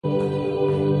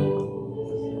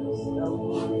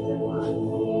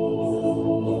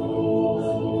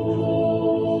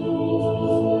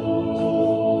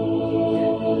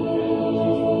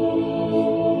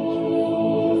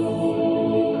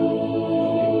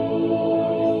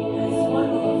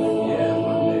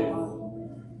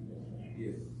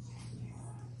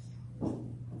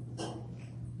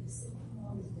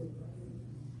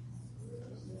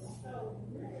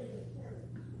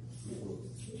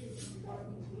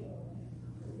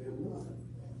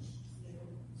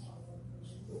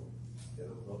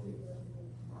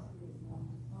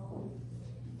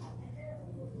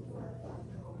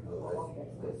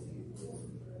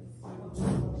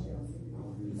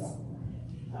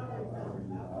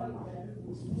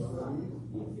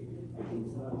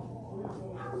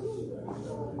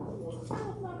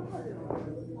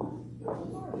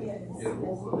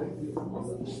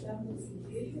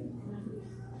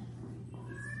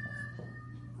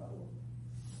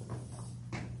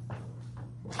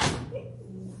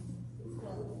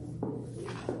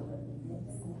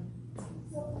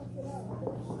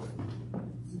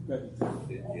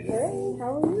Hey,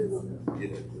 how are you?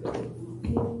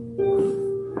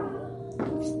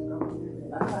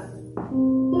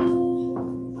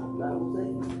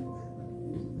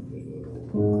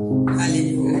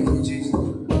 Hallelujah, Jesus.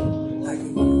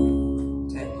 Hallelujah.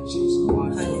 Thank you, Jesus.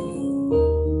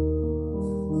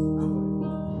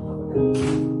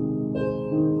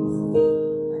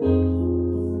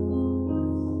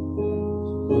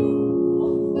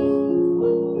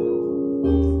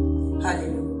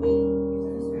 Hallelujah.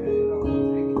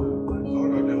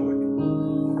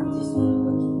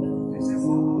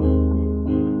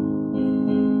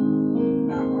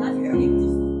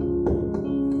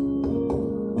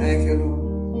 Thank you,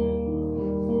 Lord.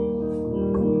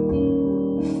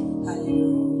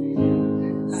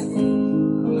 Hallelujah. Hallelujah.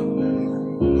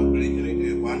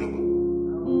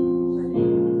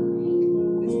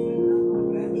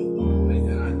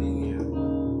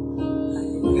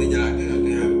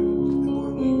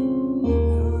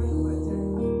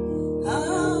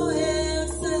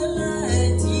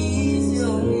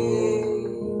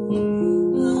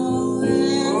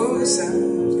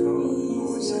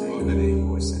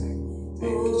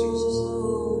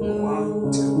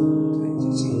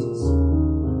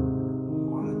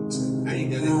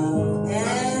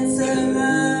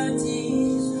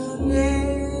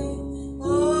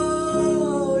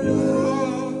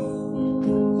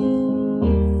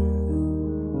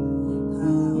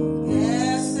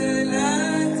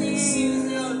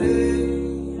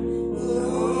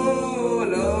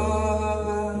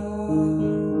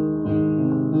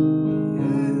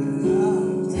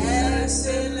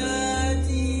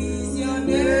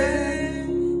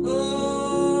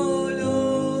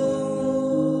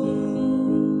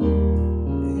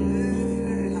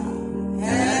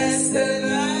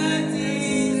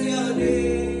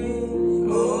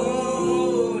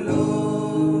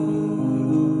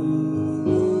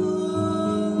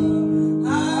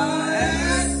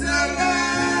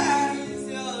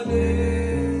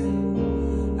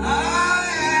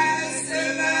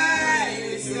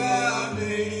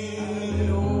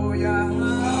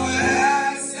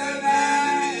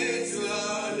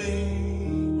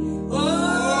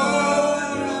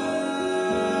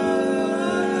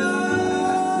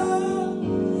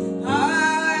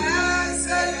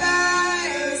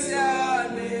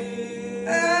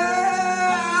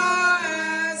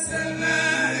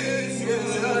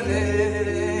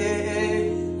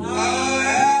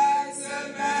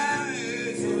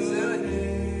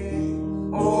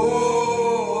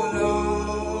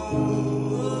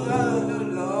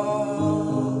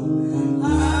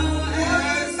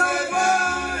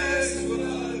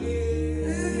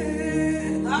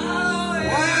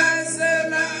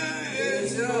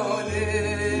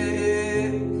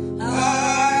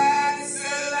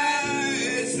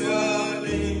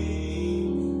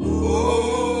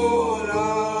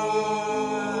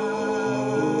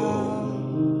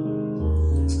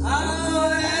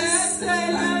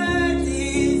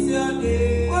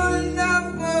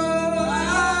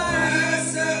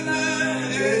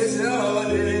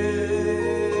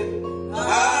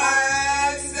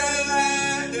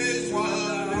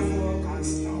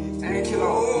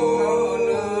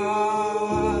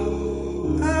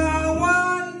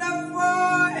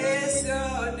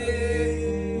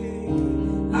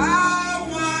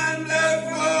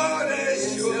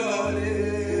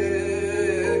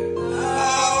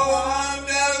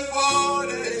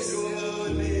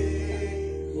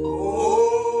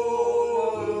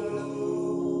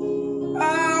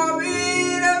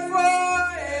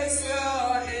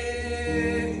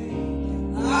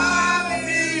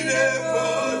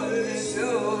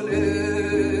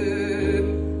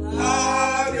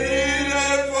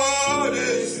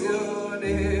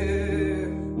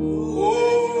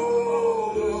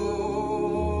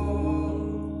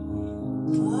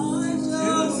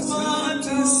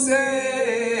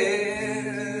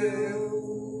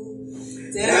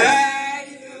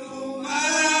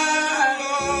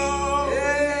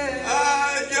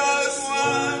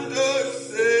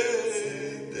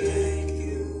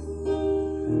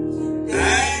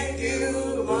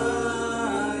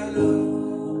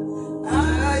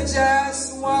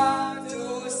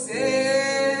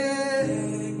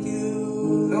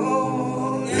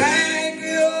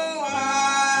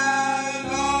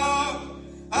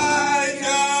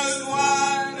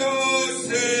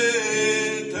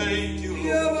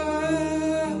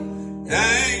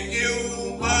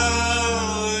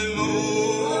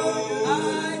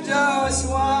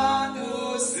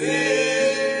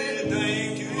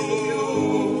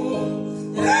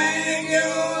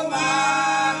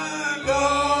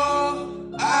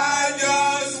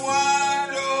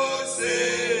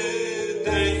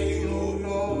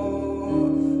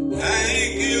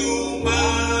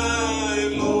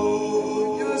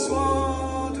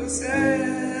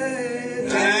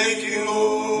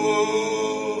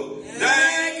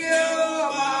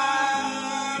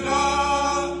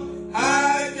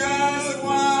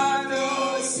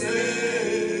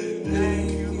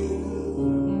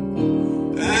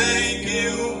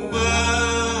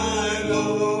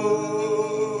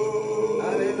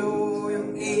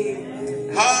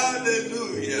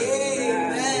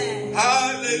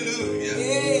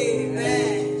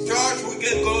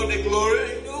 give God the glory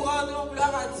Nous rendons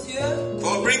gloire à Dieu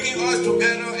for bringing us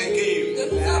together again. de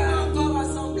nous avoir encore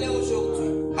rassemblés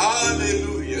aujourd'hui.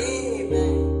 Hallelujah.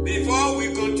 Amen. Before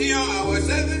we continue our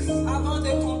service, Avant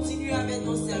de continuer avec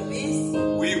nos services,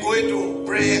 we're going to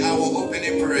pray our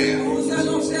opening prayer. nous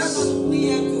allons faire notre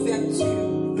prière d'ouverture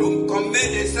To commit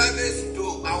the service to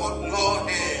our Lord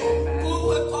hand. pour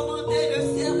recommander le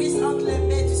service entre les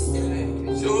mains du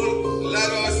Seigneur. So let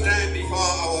us stand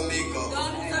before our Maker.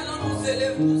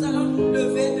 Donc nous allons nous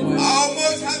lever devant Our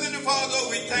most Heavenly Father,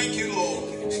 we thank you, Lord.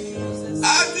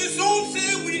 As the song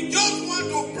says, we just want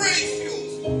to praise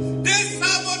you. This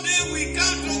Sabbath day we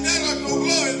come together to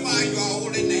glorify your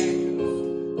holy name.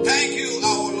 Thank you,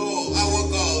 our Lord, our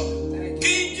God.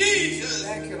 King Jesus,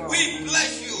 we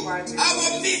bless you.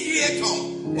 Our mediator,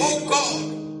 oh God.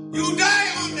 You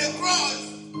died on the cross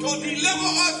to deliver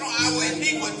us from our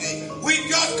iniquity. We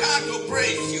just come to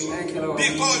praise you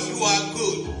because you are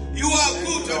good. You are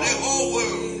good to the whole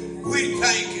world. We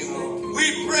thank you.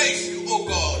 We praise you, oh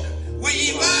God.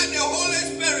 We invite the Holy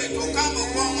Spirit to come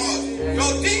upon us, to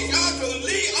teach us, to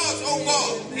lead us, oh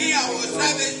God, in our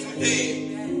service today.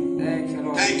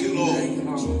 Thank you, Lord.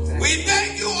 We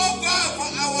thank you, oh God, for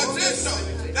our sister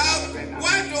that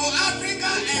went to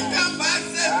Africa and come back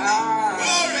safely.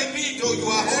 Glory be to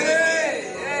your holy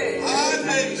name.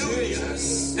 Hallelujah.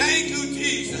 Thank you,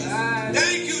 Jesus.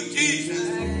 Thank you, Jesus.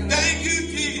 Thank you,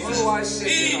 Jesus.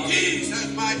 In Jesus'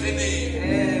 mighty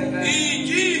name. In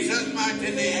Jesus'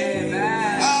 mighty name.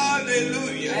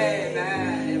 Hallelujah.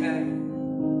 Amen.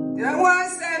 There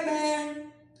was a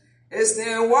man, his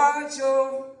name was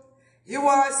Joe. He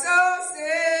was so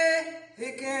sick,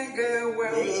 he can't get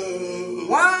well.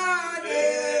 One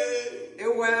day,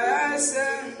 it was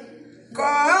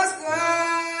cause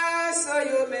so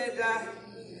you may die.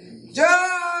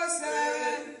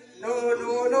 Joseph, no,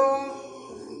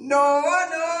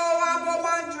 I'm a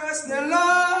man trust the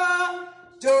Lord.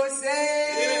 Joseph,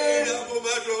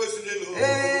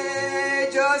 hey,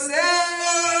 Joseph,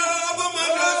 no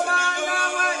matter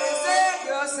what they say,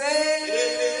 Joseph,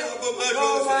 no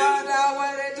matter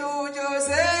what they do,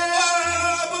 Joseph,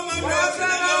 what's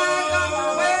gonna come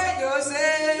away, Joseph,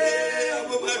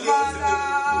 no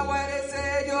matter what they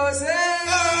say, Joseph,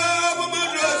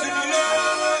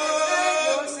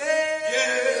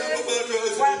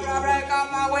 when trouble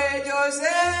come away,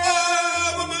 Joseph,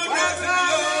 when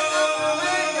trouble come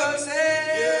away, Joseph,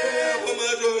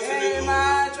 hey,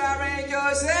 my trouble,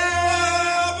 Joseph,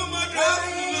 my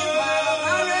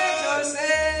Joseph,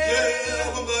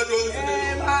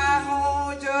 hey, my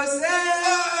home, Joseph,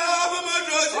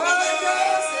 oh,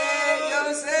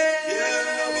 Joseph,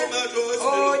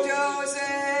 oh,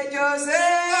 Joseph,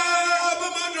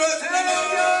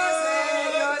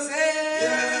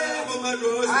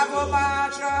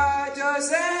 Abomatra,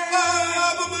 Joseph, oh,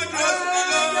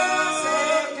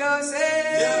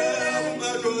 Joseph,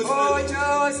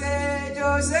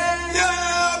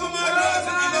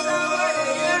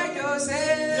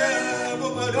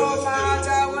 no matter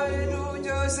what you do,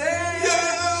 Joseph,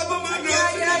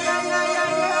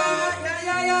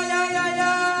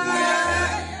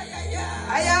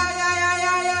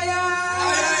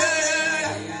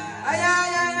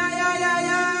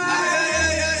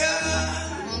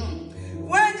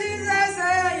 when Jesus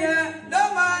said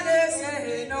yeah, nobody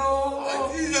say no.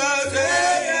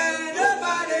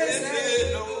 Nobody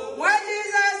say no. When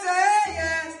Jesus said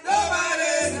yes,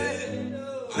 nobody say no.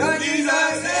 When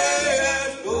Jesus said yes,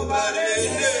 nobody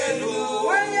say no.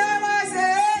 When Yahweh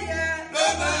say yes,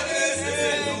 nobody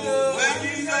say no. When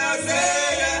Jesus say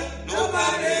yes,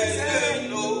 nobody say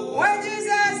no. When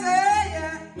Jesus say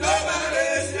yes, nobody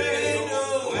say no.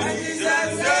 When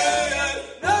Jesus say yes,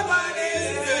 nobody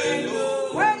say no.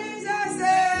 When Jesus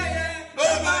say yes,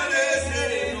 nobody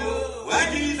say no. When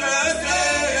Jesus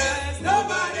say yes,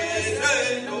 nobody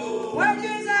say no. When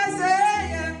Jesus say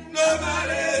yes,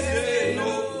 nobody say no.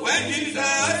 When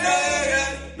Jesus say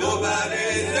yes, nobody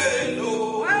say no.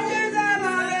 When Jesus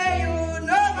marry you,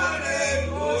 nobody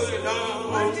pull you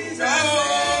down. When Jesus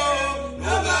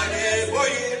nobody pull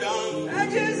you down. When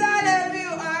Jesus lift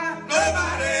you up,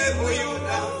 nobody pull you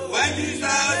down. When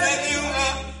Jesus lift you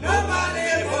up, nobody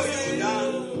pull you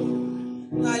down.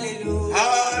 Hallelujah.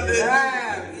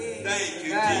 Hallelujah. Thank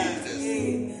you, Jesus.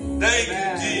 Thank you,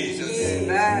 Jesus.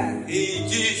 In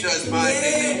Jesus' mighty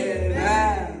name.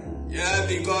 Yeah,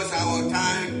 because our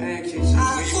time, Thank you, we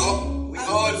Jesus.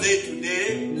 all late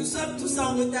today. Nous sommes tous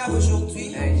en retard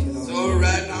aujourd'hui. Thank you, Lord. So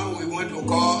right now we want to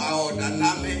call our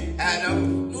dynamic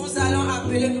Adam. Nous allons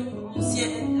appeler notre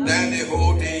ancien. Then the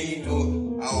whole thing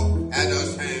into our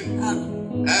Adam's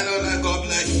hand. Adam, God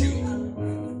bless you.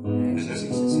 Thank you,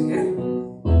 Jesus. Yeah.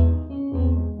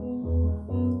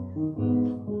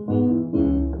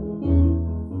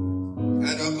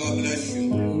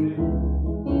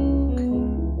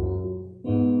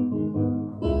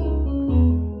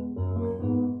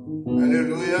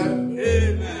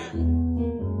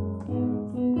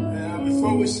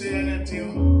 before we say anything,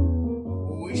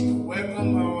 we wish to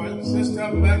welcome our sister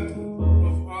back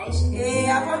with us. Et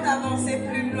avant d'avancer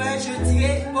plus loin, je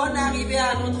dirais bonne arrivée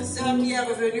à notre sœur qui est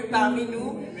revenue parmi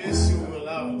nous. We miss you a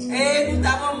lot. Et nous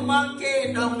t'avons manqué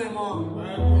énormément.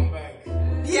 Welcome back.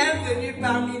 Bienvenue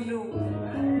parmi nous.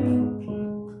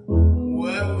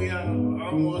 Well, we are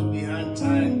almost behind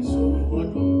time, so we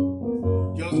want to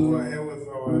just go ahead with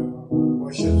our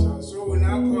worship song. So we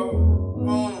now call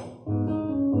on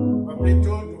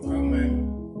Papito to come and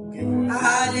give us.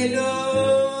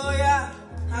 Hallelujah.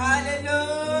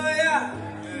 Hallelujah.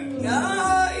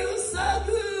 God, you're so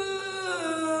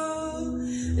good.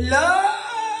 Lord,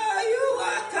 you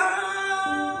are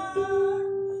kind.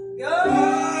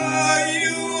 God,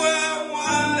 you are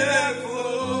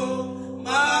wonderful.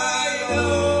 My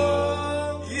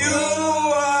Lord, you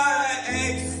are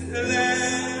excellent.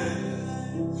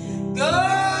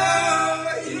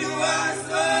 God, you are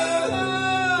so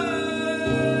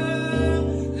good.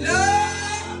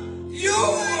 Lord, you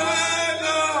are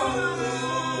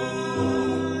Lord.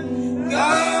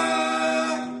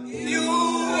 God, you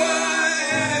are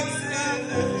excellent.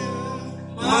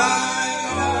 My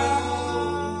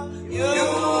Lord, you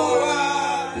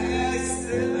are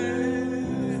excellent.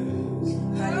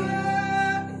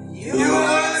 You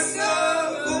are so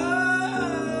good.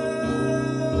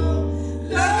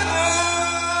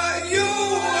 Lord, you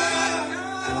are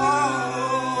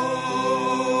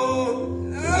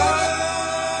Lord.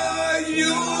 God,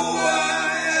 you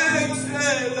are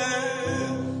excellent.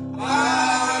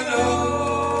 My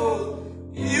Lord,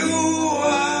 you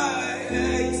are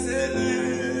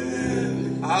excellent.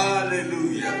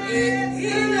 Hallelujah.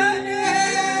 In the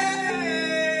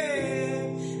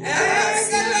name,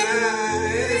 excellent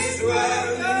is your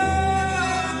Lord.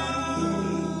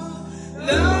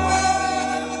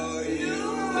 Lord, you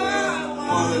are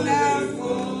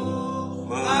wonderful.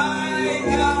 My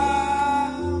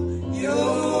God, you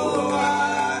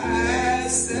are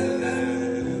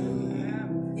excellent.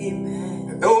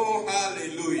 Amen. Oh,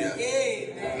 hallelujah.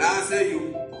 Amen. Now say you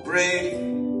pray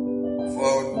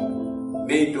for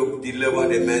me to deliver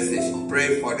the message.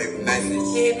 Pray for the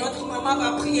message. Et notre maman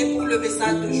va prier pour le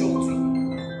message d'aujourd'hui.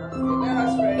 Let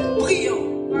us pray. Prions.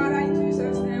 Father, in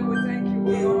Jesus' name, we thank you,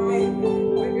 Lord. We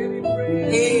give you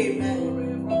praise. Amen.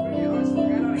 For bringing us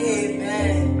together.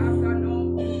 Amen. Afternoon.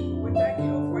 We thank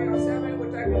you for your servant. We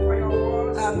thank you for your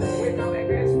word. Amen. We come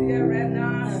against fear right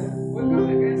now. We come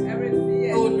against every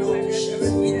fear. Oh, We no, come against Jesus.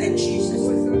 every In fear. Jesus'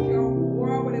 We soak your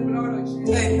word with the blood of Jesus.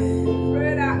 Amen.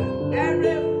 Pray that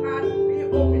every heart be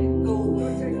open Oh, to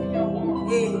taking your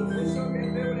word. Amen. We soak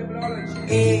it with the blood of Jesus.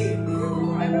 Amen. We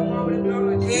cover everyone with the blood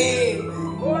of Jesus. Amen.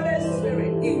 Holy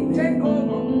Spirit, Amen. take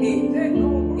over. Amen. Take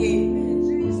over. Amen. In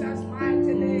Jesus'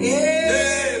 mighty name.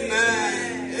 Amen.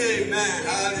 Amen.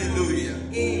 Hallelujah.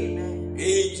 Amen.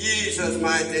 In Jesus'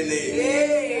 mighty name.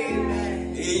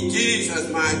 Amen. In Jesus'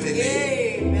 mighty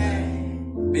name.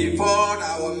 Amen. Before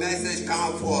our message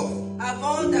come forth,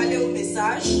 Avant d'aller au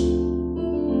message,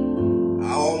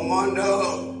 our mother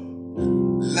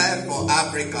left for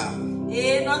Africa.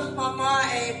 et notre maman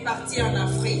est partie en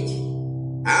Afrique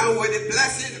And with the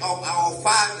blessing of our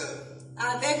Father,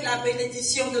 avec la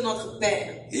bénédiction de notre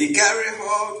Père. He carried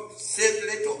her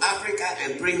safely to Africa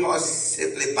and bring her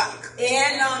safely back. Et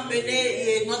elle l'a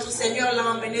emmené, et notre Seigneur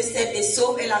l'a emmené saine et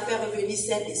sauve, et l'a fait revenir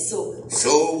saine et sauve.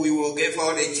 So we will give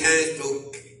her the chance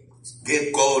to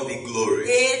give God the glory.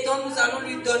 Et donc nous allons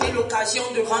lui donner l'occasion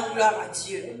de rendre gloire à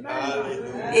Dieu.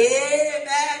 Hallelujah.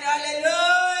 Amen.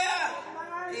 Alléluia.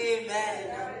 Amen.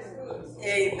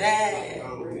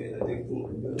 Amen.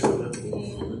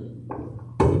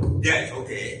 Yes,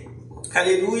 okay.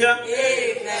 Hallelujah.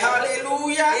 Amen.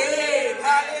 Hallelujah. Amen.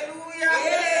 Hallelujah.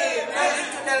 Amen. Glory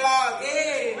to the Lord.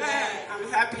 Amen. I'm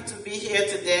happy to be here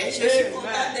today. Je suis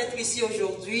contente d'être ici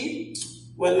aujourd'hui.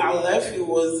 When I left, it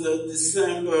was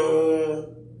December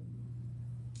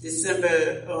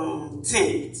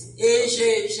 10th. Et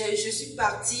je suis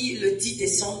partie le 10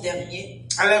 décembre dernier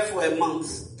I left for a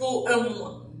month. pour un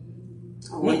mois.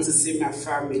 I went to see my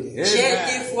family. J'ai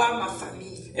été voir ma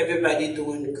famille. Everybody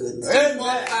doing good. Tout le monde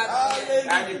va bien.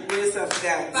 By the grace of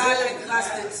God. Par la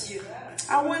grâce de Dieu.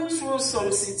 I went through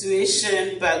some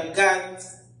situation, but God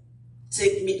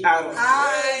take me out of it.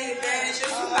 Amen. Je suis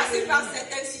passée par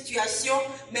certaines situations,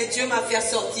 mais Dieu m'a fait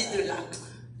sortir de là.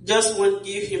 Just want to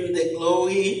give him the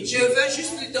glory Je veux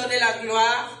juste lui donner la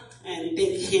gloire and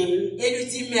thank him et lui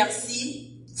dire merci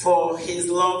for his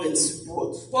love and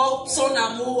support. pour son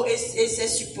amour et ses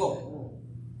supports.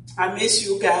 I miss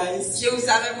you guys,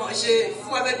 Vous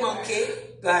m'avez manqué,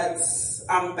 but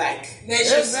I'm back. mais je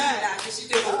suis là, je suis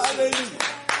de retour.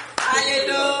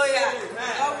 Alléluia.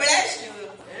 God bless you.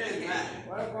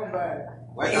 Welcome back.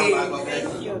 Welcome back.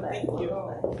 Thank you.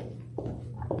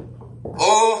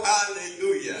 Oh,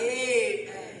 hallelujah. Amen.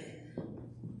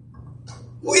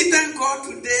 We thank God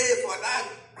today for that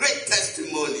great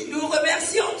testimony. Nous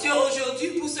remercions Dieu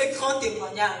aujourd'hui pour ce grand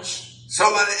témoignage.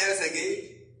 Somebody else again.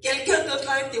 Quelqu'un d'autre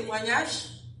a un témoignage?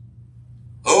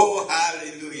 Oh,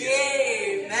 hallelujah.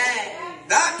 Amen.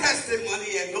 That testimony,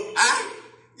 yes.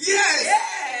 Yeah,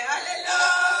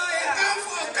 hallelujah.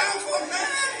 Come forth,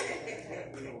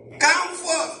 man. Come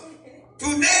forth.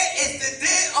 Today is the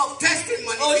day of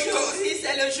testimony. Aujourd'hui,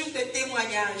 c'est le jour de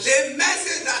témoignage. The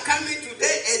message that coming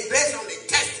today is based on the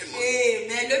testimony.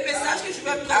 Amen. Le message que je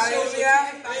vais prêcher aujourd'hui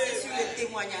est basé sur le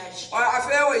témoignage. Well, I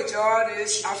feel with joy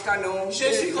this afternoon.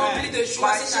 Je suis rempli de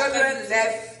joie My cet children après-midi.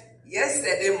 left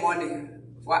yesterday morning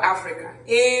for Africa.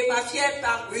 Et ma fille est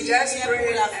partie We just hier prayed pour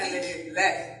and l'Afrique. they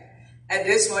left. And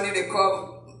this morning they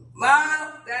come,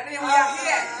 Mom, Daddy, we are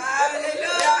here. Hallelujah.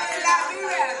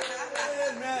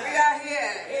 We are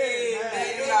here.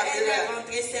 Elle est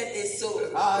rentrée saine et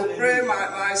sauve. We pray,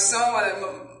 my son,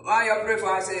 while you pray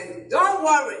for, I said, don't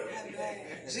worry.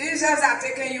 Jesus has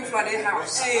taken you from the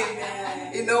house.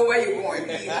 Amen. You know where you're going.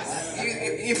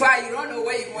 In fact, you don't know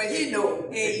where you're going. He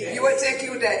knows. He will take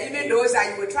you there. Even those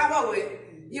that you will travel with,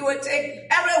 He will take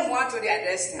everyone to their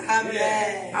destiny.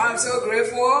 Amen. I'm so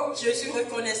grateful. Je suis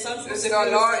reconnaissante pour ce The que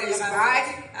le Lord Seigneur is a back.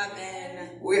 fait. Amen.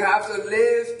 We have to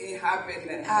live in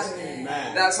happiness.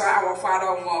 Amen. That's what our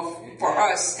Father wants for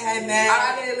us. Amen.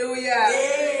 Hallelujah.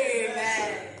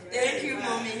 Amen. Thank you,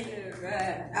 mommy.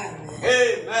 Amen. Amen.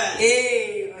 Amen.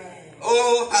 Amen.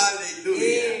 Oh,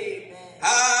 hallelujah. Amen.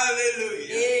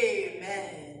 Hallelujah.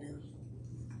 Amen.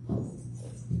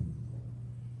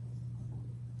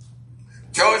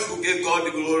 Church will give God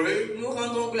the glory Nous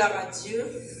rendons gloire à Dieu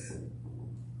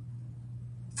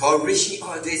for reaching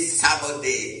on this Sabbath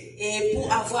day. et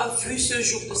pour avoir vu ce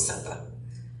jour de sabbat.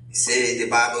 Say the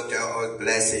Bible tells us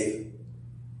blessing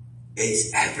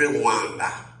is everyone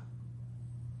that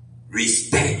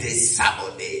respect this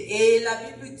Sabbath day. Et la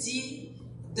Bible dit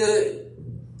de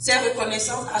c'est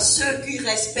reconnaissance à ceux qui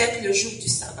respectent le jour du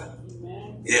sabbat.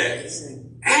 Yes.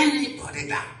 Anybody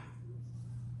that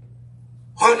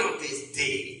honor this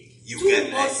day, you Tout le get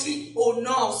monde blessing. qui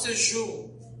honore ce jour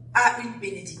a une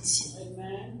bénédiction.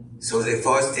 So the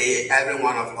first day, every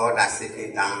one of us that's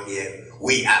sitting down here,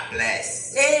 we are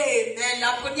blessed. Amen.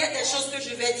 La première des choses que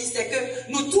je vais dire, c'est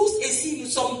que nous tous ici, nous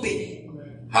sommes bénis.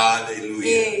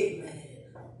 Hallelujah. Amen.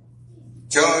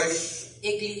 Church,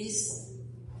 Église.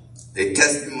 the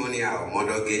testimony our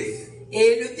mother gave,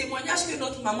 Et le témoignage que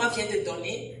notre maman vient de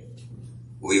donner,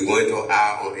 we're going to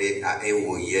add on it at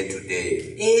everyone here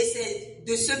today. et c'est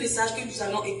de ce message que nous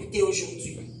allons écouter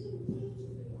aujourd'hui.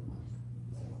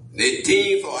 The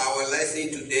theme for our lesson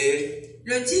today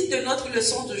Le titre de notre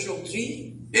leçon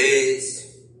d'aujourd'hui is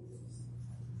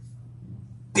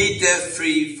Peter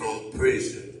free from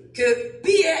prison. que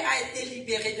Pierre a été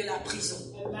libéré de la prison.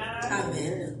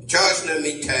 Amen. Church, let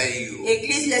me tell you,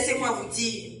 Église, laissez-moi vous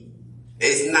dire,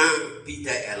 it's not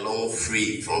Peter alone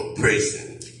free from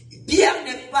prison. Pierre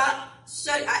n'est pas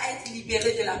seul à être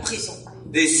libéré de la prison.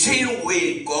 The same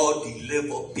way God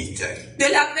delivered Peter, De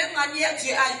la même manière,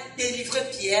 Dieu a délivré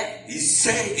Pierre. He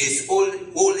sent His holy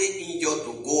angel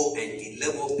to go and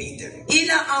deliver Peter. Il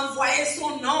a envoyé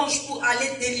son ange pour aller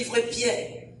délivrer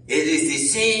Pierre. It is the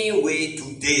same way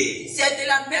today. C'est de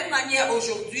la même manière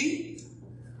aujourd'hui.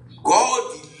 God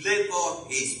delivered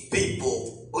His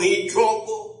people in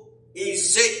trouble, in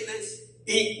sickness,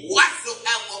 in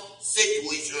whatsoever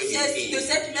situation C'est you're de in.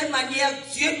 cette même manière,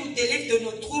 Dieu nous délivre de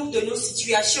nos troubles, de nos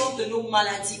situations, de nos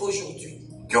maladies aujourd'hui.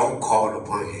 Just call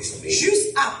upon His name.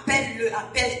 Juste appelle-le,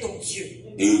 appelle ton Dieu.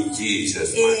 In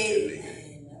Jesus' mighty name.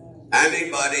 Amen.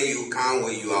 Anybody you come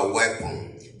with your weapon,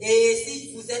 Et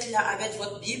si vous êtes là avec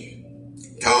votre Bible,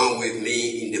 turn with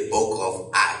me in the book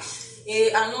of Acts.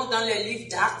 et allons dans le livre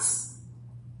d'Actes,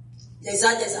 les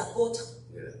Actes des Apôtres,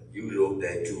 Yeah, you look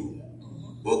there too.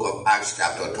 Book of Acts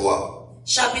chapter 12.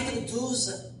 chapitre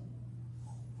 12.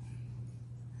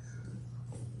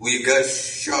 We get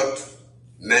short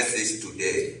message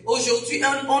today. Aujourd'hui,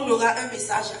 on aura un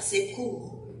message assez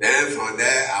court. Then from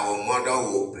there, our mother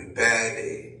will prepare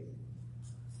the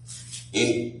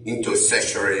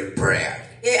intercessory prayer.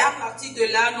 Et à partir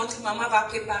de là, notre maman va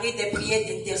préparer des prières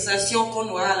d'intercession qu'on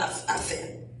aura à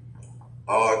faire.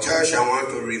 Oh, church, I want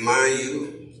to remind you,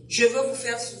 Je veux vous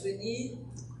faire souvenir,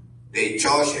 the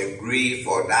church agreed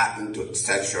for that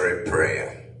intercessory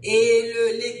prayer. et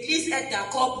l'église est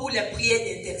d'accord pour les prières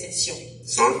d'intercession.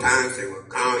 Sometimes it will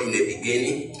come in the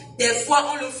beginning. Des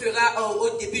fois, on le fera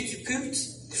au début du culte.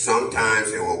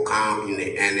 Sometimes it will come in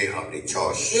the ending of the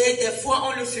church. Et des fois,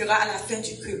 on le fera à la fin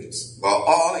du culte. But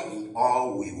all in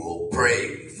all, we will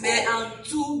pray. Mais en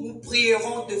tout, nous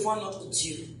prierons devant notre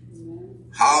Dieu.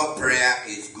 How prayer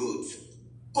is good.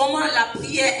 Comment la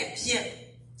prière est bien.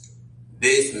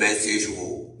 This message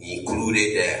will include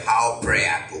the how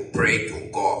prayer to pray to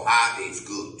God, how is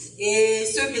good. Et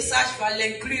ce message va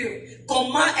l'inclure.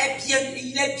 Comment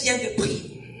il est bien de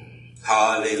prier.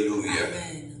 Hallelujah.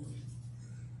 Amen.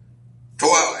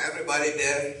 12, everybody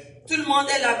there? Tout le monde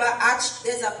est là-bas. Actes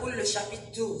des Apôtres, le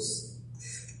chapitre 12.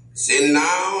 See,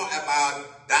 now about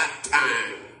that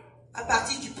time, À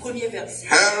partir du premier verset.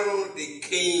 Herod the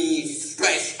king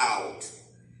stretched out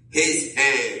his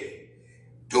hand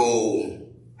to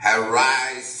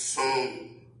harass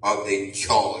some of the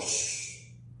church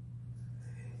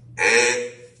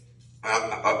and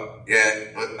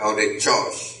of the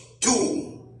church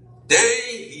too. Then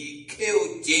he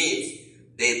killed James,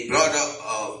 the brother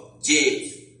of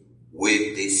James,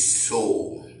 with the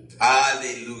sword.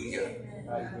 Hallelujah.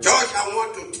 Church, I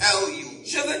want to tell you,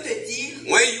 Je veux te dire,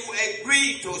 when you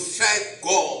agree to serve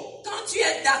God, quand tu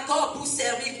es d'accord pour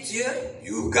servir Dieu,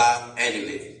 you got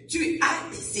enemies. tu as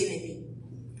des ennemis.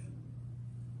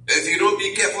 If you don't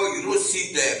be careful, you don't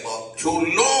see that. But so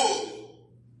long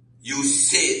you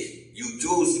save, you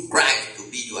choose Christ to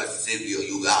be your Savior,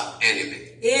 you have enemies.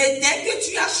 Et dès que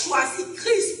tu as choisi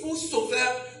Christ pour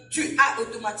sauveur, tu as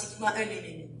automatiquement un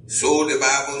ennemi. So the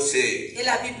Bible says, Et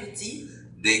la Bible dit,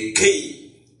 the king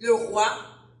le roi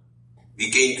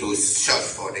began to search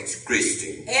for the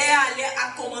Christian.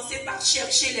 a commencé par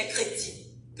chercher les chrétiens.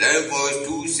 Then verse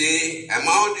 2 say,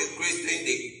 among the Christians,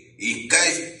 he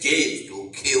cast James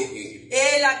to kill him.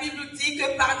 Et la Bible dit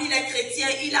que parmi les chrétiens,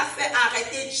 il a fait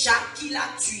arrêter Jacques, qu'il a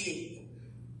tué.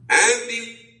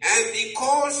 And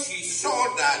because he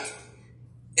saw that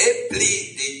it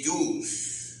pleased the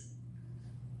Jews,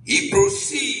 he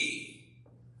proceeded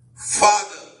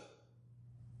further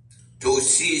to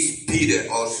seize Peter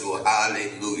also.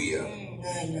 Hallelujah.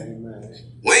 Amen.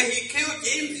 When he killed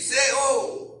James, he said,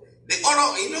 oh, the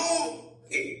other,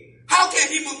 how can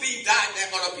people be that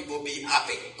and other people be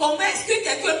happy? Comment est-ce que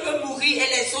quelqu'un peut mourir et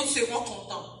les autres seront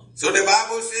contents? So the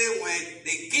Bible says when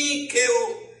the king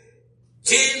killed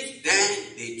James, then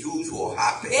the Jews were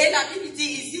happy. Et la Bible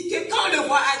dit ici que quand le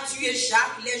roi a tué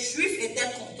Jacques, les Juifs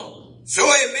étaient contents. So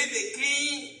it made the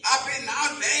king happy.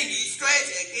 Now then he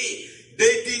stressed again.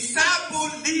 The disciple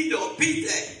leader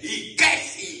Peter, he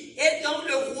catch him. Et donc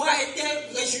le roi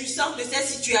était réjouissant de cette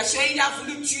situation. Il a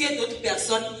voulu tuer d'autres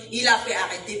personnes. Il a fait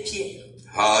arrêter Pierre.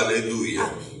 Hallelujah.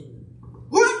 Amen.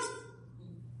 What?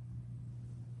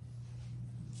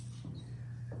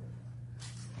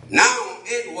 Now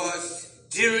it was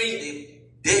during the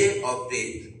day of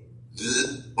the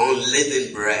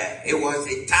unleavened bread. It was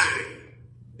a time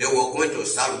they were going to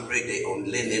celebrate the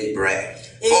unleavened bread.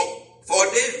 For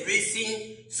this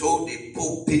reason, so they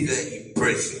put Peter in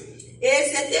prison.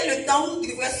 Et c'était le temps où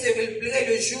devait se célébrer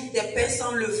le jour des pains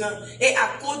sans levain. Et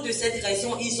à cause de cette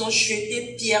raison, ils ont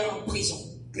jeté Pierre en prison.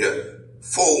 Yeah.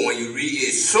 For when you read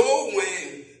it, so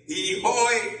when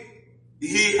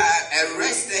he had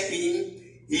arrested him,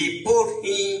 he put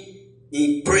him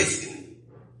in prison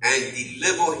and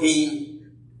delivered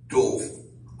him to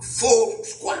 4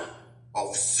 squad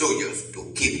of soldiers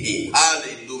to keep him.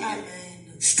 Hallelujah.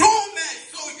 Amen. Strong men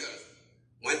soldiers,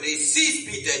 when they seized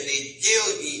Peter, they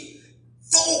jailed him.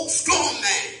 4 strong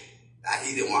men that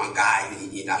he didn't want to guide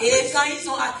in that Et prison. quand ils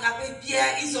ont attrapé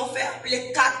Pierre, ils ont fait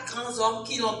appeler 4 grands hommes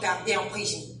qui l'ont gardé en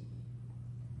prison.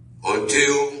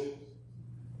 Until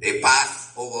they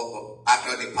pass over,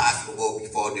 after they pass over,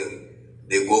 before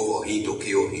they go for him to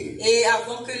kill him. Et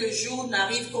avant que le jour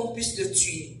n'arrive qu'on puisse le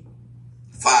tuer.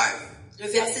 5. Le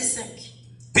verset 5.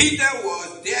 Peter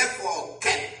was therefore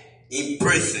kept in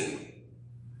prison,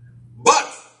 but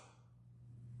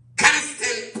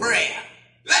constant prayer.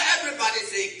 Let everybody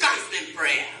say constant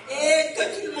prayer. Et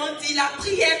que tout le monde dit la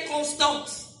prière constante.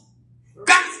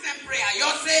 Constant prayer. You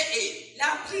say it.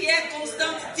 La prière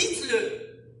constante, dites-le.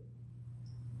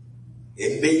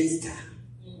 It means that.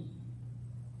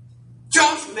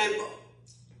 Church member,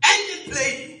 any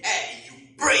place you are, you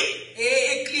pray.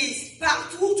 Et église,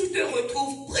 partout où tu te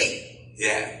retrouves, prie.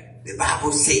 Yeah, the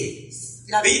Bible says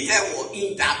La- Peter was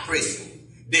in that prison.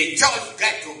 The church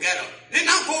get together. They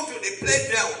not go to the place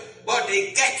there, but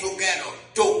they get together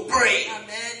to pray.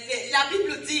 Amen. La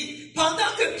Bible dit,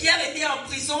 pendant que Pierre était en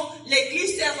prison,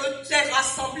 l'église s'est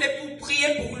rassemblée pour prier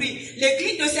pour lui.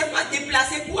 L'église ne s'est pas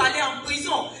déplacée pour aller en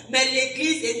prison, mais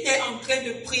l'église était en train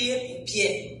de prier pour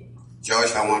Pierre.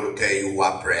 Church, I want to tell you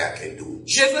what prayer can do.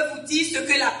 Je veux vous dire ce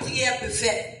que la prière peut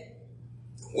faire.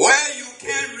 Where you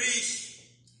can reach,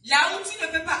 Là où tu ne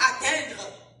peux pas atteindre,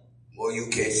 well, you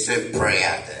can send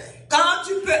prayer there. quand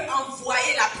tu peux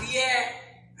envoyer la prière,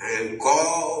 And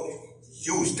God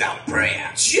used that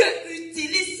prayer Dieu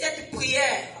utilise cette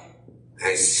prière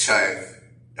and solve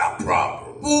that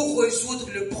problem. pour résoudre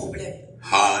le problème.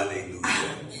 Hallelujah.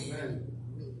 Amen.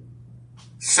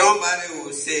 Somebody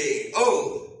will say,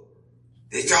 oh,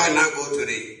 the church not go to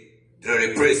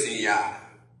the prison yard,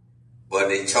 but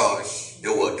the church, they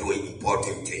were doing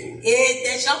important things. Et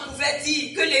des gens pouvaient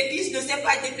dire que l'église ne s'est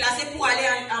pas déplacée pour aller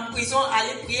en prison,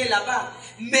 aller prier là-bas.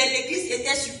 Mais l'église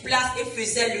était sur place et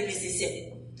faisait le nécessaire.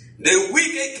 The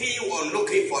wicked king was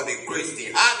looking for the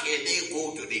Christian. How can they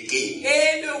go to the king?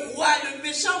 Et le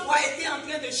méchant roi était en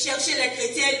train de chercher les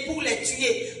chrétiens pour les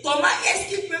tuer. Comment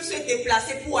est-ce qu'ils peuvent se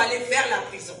déplacer pour aller vers la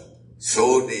prison?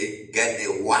 So they get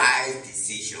the wise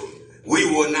decision. We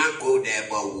will not go there,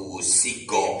 but we will seek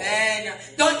God. Amen.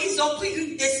 Donc ils ont pris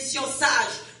une décision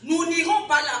sage. Nous n'irons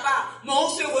pas là-bas, mais on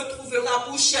se retrouvera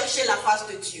pour chercher la face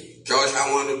de Dieu. Church,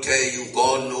 I want to tell you,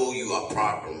 God knows your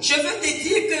problem. Je veux te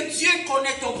dire que Dieu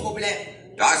connaît ton problème.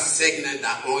 That sickness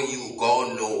that on you,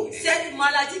 God knows it. Cette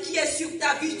maladie qui est sur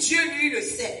ta vie, Dieu lui le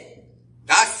sait.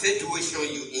 That situation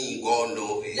you in, God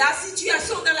knows it. La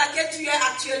situation dans laquelle tu es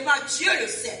actuellement, Dieu le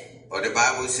sait. But the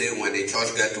Bible says when the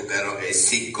church get together and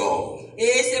seek God,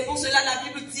 Et c'est pour cela la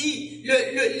Bible dit,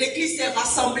 l'église s'est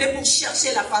rassemblée pour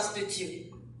chercher la face de Dieu.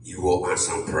 you will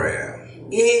answer prayer.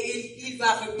 Et il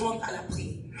va répondre à la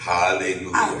prière.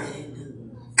 Hallelujah.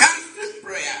 Amen. Constant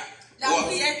prayer La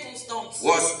prière constante.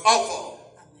 was offered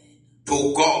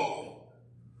to God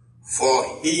for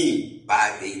him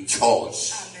by the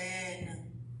church. Amen.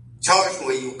 Church,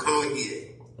 when you come here,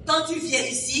 Quand tu viens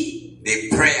ici, the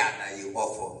prayer that you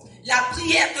offer, la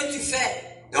prière que tu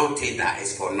fais, don't think that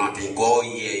it's for nothing. God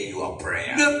hear your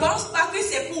prayer. ne pense pas que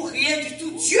c'est pour rien du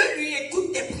tout. Dieu lui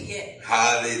écoute tes prières.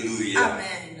 Hallelujah.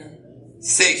 Amen.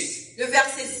 6. Le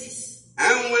verset 6.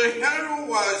 And when Herod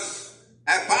was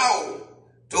about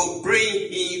to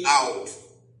bring him out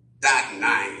that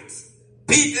night,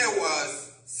 Peter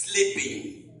was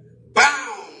sleeping,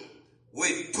 bound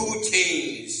with 2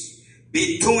 chains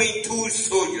between 2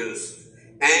 soldiers,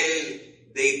 and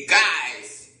the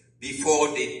guys before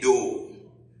the door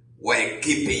were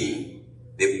keeping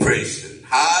the prison.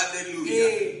 Hallelujah.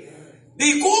 Amen.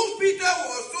 Because Peter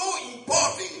was so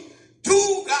important,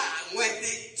 2 guys, when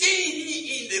they chained him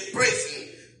in the prison,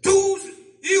 2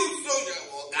 huge soldiers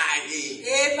were guiding him.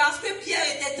 Et parce que Pierre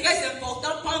était très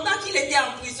important, pendant qu'il était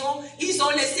en prison, ils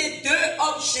ont laissé 2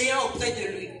 hommes géants auprès de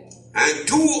lui. And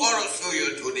 2 other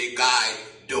soldiers to the guide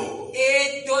door.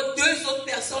 Et 2 autres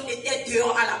personnes étaient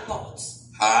dehors à la porte.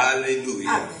 Hallelujah.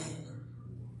 Amen.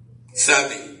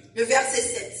 7. Le verset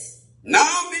 7. Now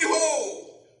behold,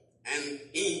 an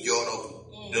angel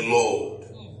of the Lord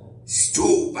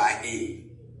stood by him,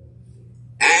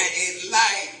 and a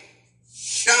light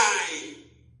shined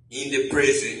in the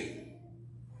prison,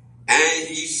 and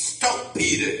he struck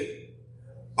Peter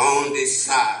on the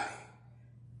side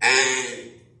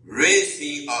and raised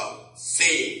him up,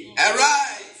 saying,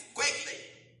 Arise quickly.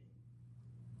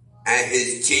 And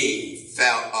his chain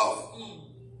fell off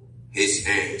his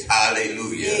hands.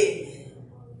 Hallelujah. Amen.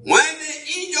 When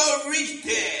the angel reached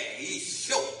there, he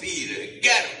shook Peter,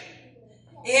 get him.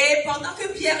 Et pendant que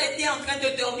Pierre était en train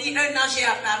de dormir, un ange est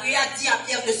apparu et a dit à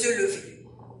Pierre de se lever.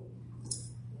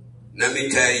 Let me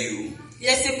tell you,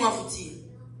 Laissez-moi vous dire.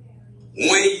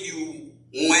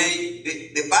 when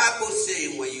the Bible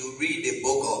says when you read the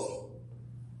book of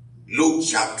Luke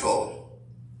chapter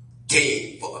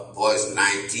 10 verse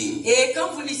 19, Et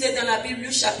quand vous lisez dans la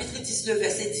Bible, chapitre 19,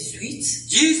 verset 18,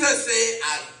 Jesus said,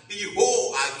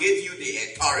 behold, I give you the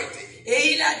authority.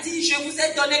 et il a dit, je vous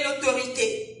ai donné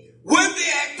l'autorité. With the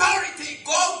authority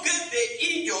God gave the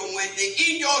angel, when the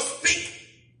angel speak,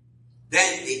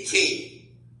 then the king,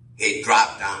 he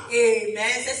dropped down.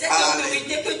 Amen. C'est cette Amen.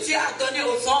 autorité que Dieu a donnée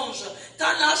aux anges.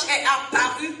 Quand l'ange est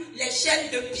apparu, les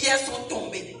chaînes de pierre sont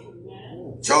tombées.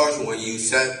 Church, when you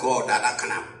serve God, that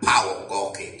kind of power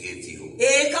God can give you.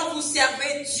 Et quand vous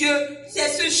servez Dieu, c'est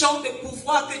ce genre de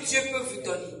pouvoir que Dieu peut vous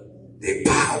donner. The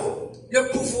power Le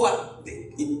pouvoir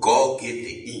God gave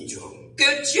the angel.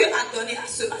 que Dieu a donné à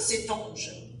cet ange.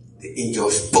 The angel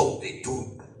spoke,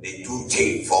 the two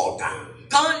chains fall down.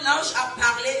 Quand l'ange a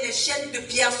parlé, les chaînes de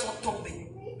pierre sont tombées.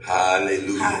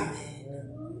 Hallelujah. Amen.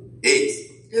 8.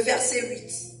 Le verset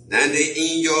 8. Then the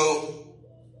angel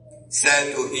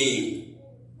said to him,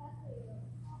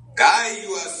 Guide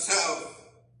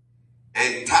yourself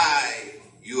and tie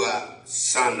your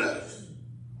sandals.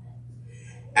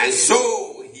 And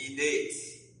so he did.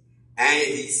 And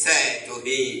he said to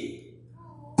him,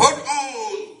 Put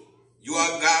on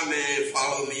your garment,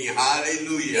 follow me.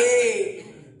 Hallelujah. Et,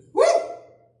 Woo!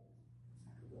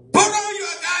 Put on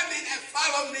your garment and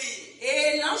follow me.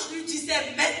 et l'ange lui disait,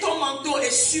 mets ton manteau et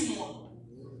suis-moi.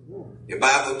 The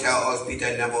Bible tells us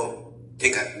Peter never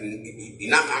take a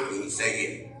enough time to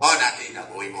say all that things are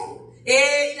going on.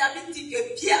 Et il avait dit que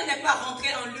Pierre n'est pas rentré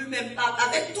en lui-même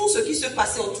avec tout ce qui se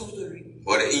passait autour de lui.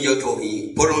 But the angel told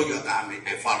him, put on your garment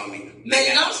and follow me.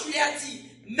 Mais l'ange lui a dit,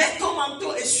 mets ton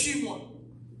manteau et suis-moi.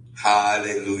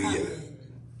 Hallelujah.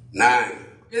 9.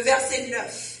 Le verset 9.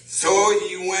 So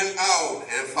he went out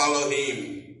and followed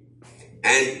him,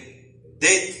 and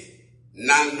did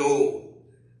not know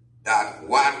that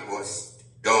what was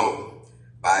done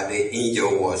by the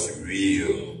angel was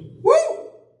real. Woo!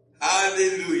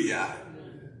 Hallelujah.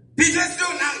 Peter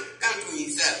still not come to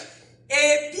himself.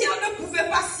 Et Pierre ne pouvait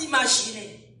pas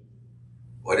s'imaginer.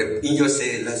 But the angel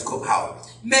said, let's go out.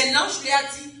 Mais l'ange lui a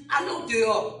dit, allons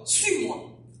dehors, suis-moi.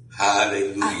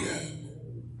 Hallelujah. Amen.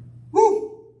 Woo!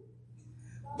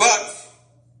 But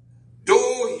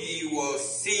though he was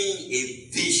seeing a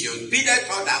vision, Peter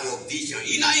thought that was vision.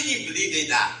 He not even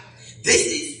believed that. This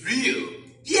is real.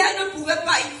 Pierre ne pouvait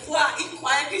pas y croire, il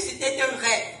croyait que c'était un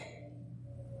rêve.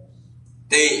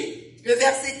 Then, Le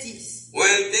verset 10.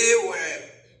 when they were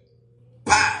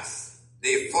past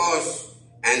the first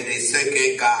and the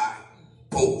second guard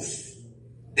post,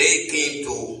 they came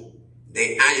to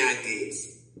the iron gate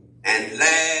and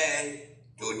led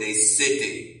to the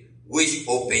city, which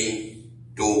opened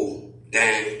to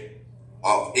them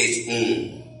of its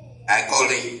own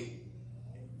according.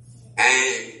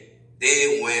 And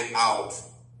they went out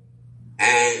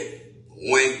and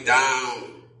went down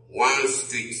one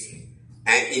street,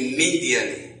 and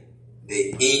immediately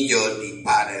the angel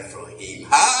departed from him.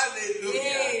 Hallelujah.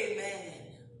 Amen.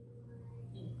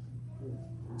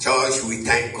 Church, we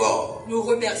thank God. Nous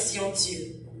remercions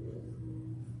Dieu.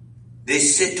 The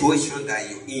situation that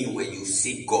you're in when you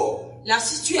seek God, La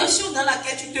situation dans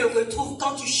laquelle tu te retrouves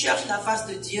quand tu cherches la face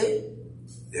de Dieu,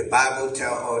 the Bible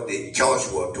tells us the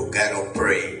church were together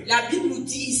praying. la Bible nous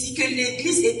dit ici que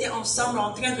l'église était ensemble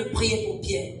en train de prier pour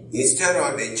Pierre. Instead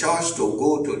of the church to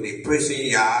go to the prison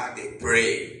yard, they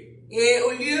pray. Et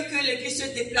au lieu que l'église se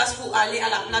déplace pour aller à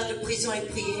la place de prison et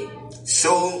prier.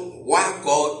 So what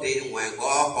God did when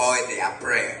God heard their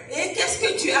prayer, Et qu'est-ce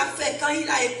que Dieu a fait quand il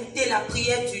a écouté la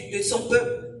prière de son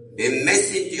peuple? the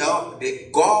messenger,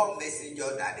 the God messenger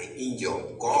that the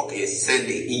angel, God can send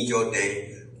the angel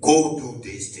then go do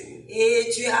this thing.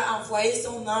 Et Dieu a envoyé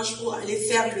son ange pour aller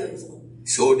faire l'œuvre.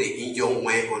 So the angel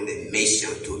went on the mission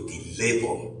to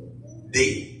deliver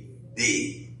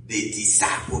the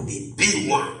disciple, the big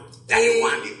one, that the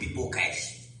one the people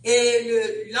catch.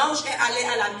 Et l'ange est allé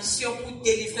à la mission pour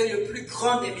délivrer le plus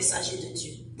grand des messagers de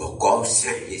Dieu. But God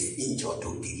sent his angel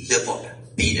to deliver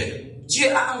Peter. Dieu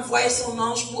a envoyé son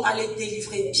ange pour aller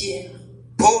délivrer Pierre.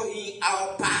 Pull him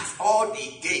out past all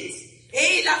the gates.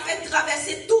 Et il a fait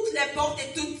traverser toutes les portes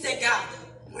et toutes ses gardes.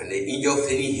 When the angel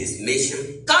finished his mission,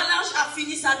 Quand l'ange a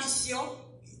fini sa mission,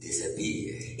 he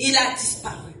disappeared. il a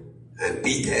disparu. And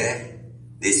Peter,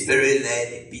 the Spirit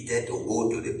led Peter to go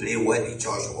to the place where the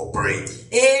church was praying.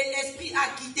 Et l'Esprit a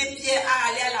guidé Pierre à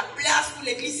aller à la place où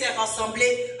l'église s'est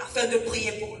rassemblée afin de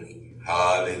prier pour lui.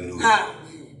 Hallelujah.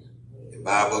 Amen. The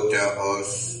Bible tells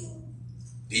us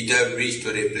Peter reached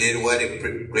to the place where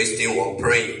the Christians were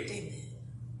praying. Amen.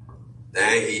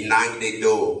 Then he knocked the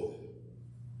door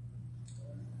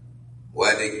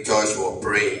where the church was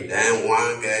praying. Then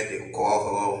one girl, they called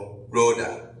her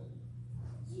Rhoda.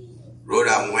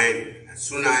 Rhoda went. As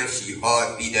soon as she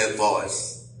heard Peter's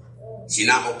voice, she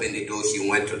now opened the door. She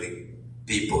went to the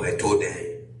people and told them,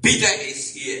 Peter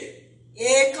is here.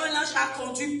 Et quand l'ange a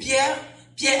conduit Pierre,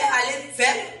 Pierre est allé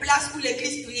vers la place où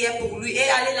l'église priait pour lui. Et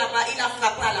allé là-bas, il a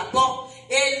frappé à la porte.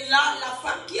 Et là, la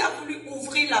femme qui a voulu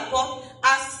ouvrir la porte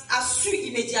a su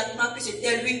immédiatement que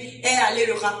c'était lui et est allé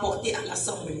le rapporter à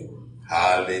l'assemblée.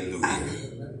 Hallelujah. Amen.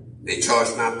 The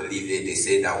church not believed it. They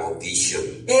said that was vision.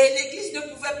 Et l'église ne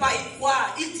pouvait pas y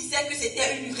croire. Il disait que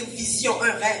c'était une vision,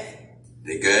 un rêve.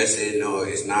 The girl said, no,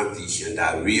 it's not vision.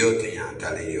 That real thing I'm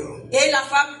telling you. Et la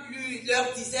femme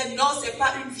leur disait, non, c'est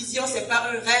pas une vision, c'est pas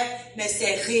un rêve, mais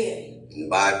c'est réel. The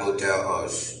Bible tells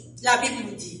us La Bible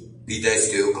nous dit. Peter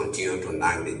still continued to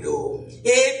knock the door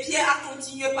Et Pierre a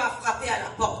continué par frapper à la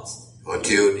porte.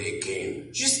 until they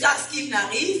came Jusqu'à ce qu'il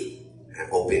n'arrive and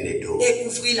opened the door. et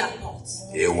ouvrit la porte.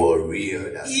 It was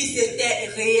real. That's C'était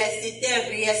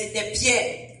réel, c'était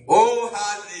Pierre. Oh,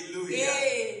 hallelujah.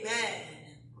 Amen.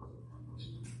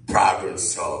 Problem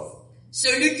solved.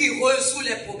 Celui qui résout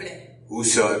les problèmes. Who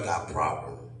solved that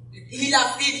problem? Qui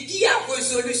a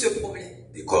résolu ce problème?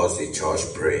 Because the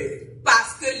church prayed.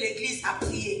 Parce que l'église a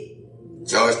prié.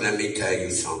 Just let me tell you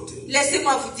something.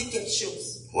 Laissez-moi vous dire quelque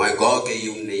chose. When God gave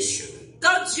you mission,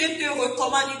 Quand Dieu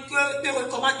te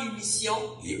recommande une mission,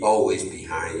 He always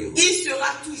behind you. il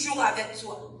sera toujours avec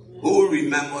toi. Who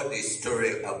remember the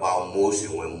story about Moses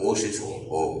when Moses was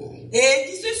born? Et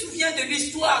qui se souvient de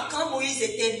l'histoire quand Moïse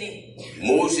était né?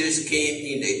 Moses came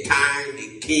in the time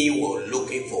the king was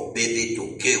looking for baby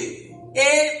to kill.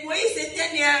 Et Moïse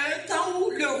était né à un temps où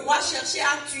le roi cherchait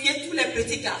à tuer tous les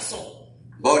petits garçons.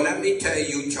 But let me tell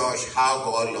you, church, how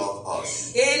God loves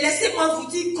us. Et laissez-moi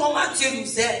vous dire comment Dieu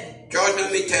nous aime. Church,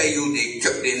 let me tell you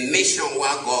the mission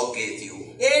what God gave you.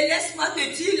 Et laisse-moi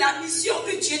te dire la mission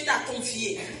que Dieu t'a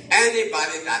confiée.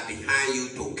 Anybody that behind you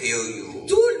to kill you,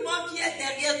 Tout le monde qui est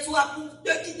derrière toi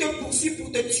qui te poursuit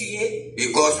pour te tuer,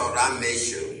 because of that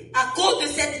mission, à cause de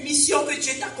cette mission que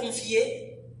Dieu t'a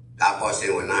confiée, that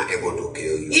person will not able to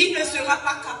kill you. il ne sera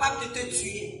pas capable de te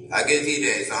tuer. I give you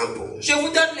the example. Je vous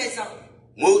donne l'exemple.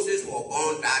 Moses was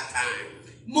born that time.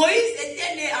 Moïse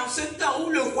était né en ce temps où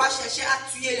le roi cherchait à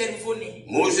tuer les nouveau-nés.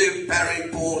 Moses' parents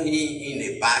put him in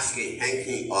a basket, hang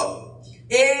him up.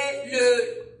 Et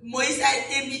Moïse a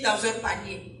été mis dans un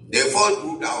panier. The first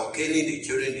group that were killing the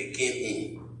children, they came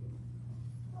in.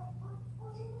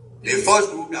 The first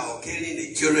group that were killing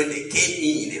the children, they came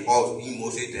in the house, in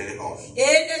Moses' house. Et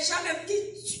les gens même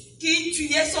qui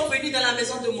tuaient sont venus dans la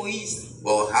maison de Moïse.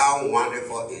 But how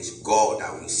wonderful is God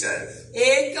that we serve.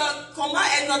 Et comment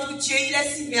est notre Dieu, il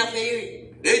est si merveilleux.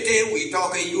 They think we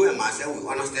talking, you and myself, we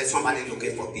understand somebody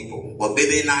looking for people. But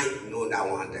baby now, you know that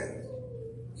one there.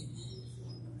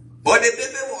 But the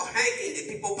baby was hanging,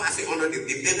 the people passing under the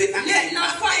baby.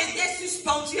 L'enfant était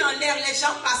suspendu en l'air, les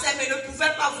gens passaient mais ne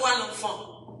pouvaient pas voir l'enfant.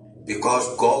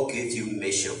 Because God gave you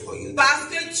mission for you. Parce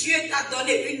que Dieu t'a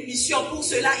donné une mission, pour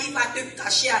cela il va te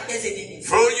cacher à tes ennemis.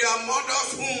 From your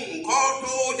mother's womb, God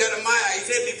told Jeremiah, he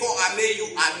said, before I made you,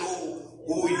 I know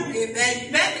who you are.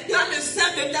 Amen. Même dans le sein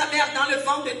de ta mère, dans le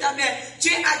ventre de ta mère,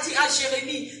 Dieu a dit à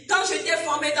Jérémie, quand je t'ai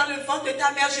formé dans le ventre de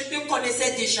ta mère, je te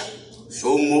connaissais déjà.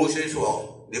 So Moses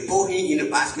was, they put him in the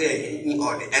basket and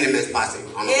all the enemies passing.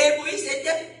 Et Moïse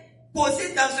était posé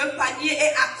dans un panier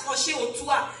et accroché au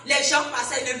toit. Les gens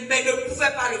passaient mais ne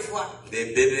pouvaient pas le voir.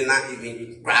 The baby not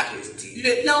even crack his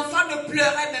teeth. L'enfant ne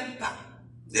pleurait même pas.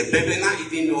 The baby not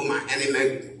even know my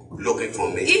enemy looking for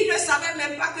me. Il ne savait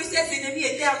même pas que ses ennemis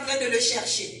étaient en train de le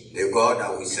chercher. The God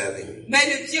that we serving. Mais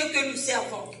le Dieu que nous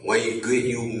servons, When he give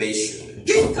you mission,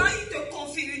 quand il te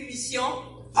confie une mission,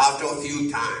 after a few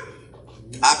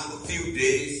times, after a few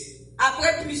days,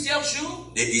 après plusieurs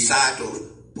jours, they decide to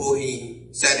put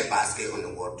him, set the basket on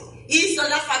the water.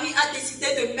 la famille a décidé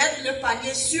de mettre le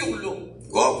panier sur l'eau.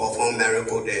 God performed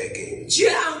miracle there again. Dieu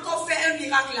a encore fait un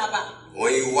miracle là-bas.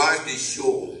 When you watch the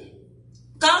show,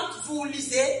 Quand vous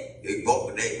lisez, the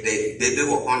baby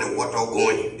was on the water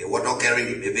going, the water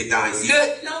carrying the baby down.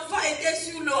 l'enfant était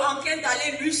sur l'eau en train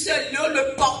d'aller, lui seul, l'eau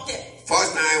le portait.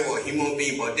 First time was human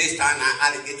being, but this time now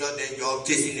alligator then just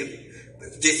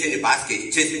chasing the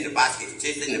basket, chasing the basket,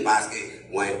 chasing the basket.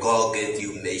 When God gave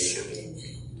you mission.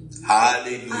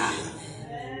 Hallelujah.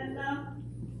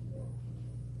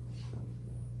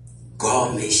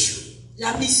 God mission.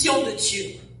 La mission de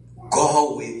Dieu.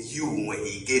 God with you when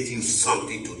he gave you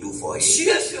something to do for him.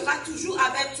 Dieu sera toujours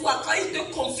avec toi quand il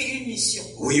te confie une mission.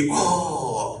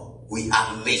 We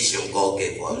have mission God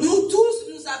gave us. Nous tous,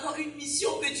 nous avons une mission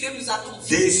que Dieu nous a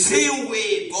confiée. The same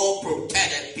way God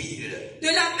protected Peter De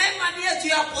la même manière,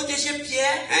 Dieu a protégé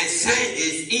Pierre and sent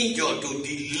his angel to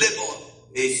deliver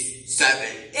his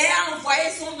servant. et a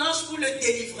envoyé son ange pour le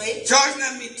délivrer. Church,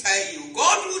 let me tell you,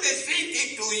 God do the same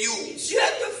thing to you. Dieu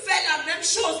te fait la même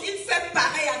chose, il fait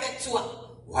pareil avec toi.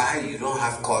 Why you don't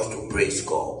have cause to praise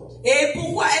God? Et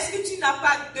pourquoi est-ce que tu n'as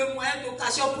pas de moyen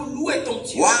d'occasion pour louer ton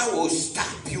Dieu? Why will stop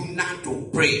you not to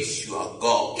praise your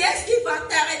God? Qu'est-ce qui va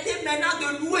t'arrêter maintenant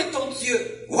de louer ton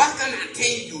Dieu? What kind of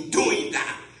thing you doing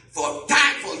that for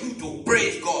time for you to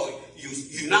praise God?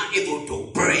 You're not able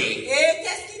to pray. Et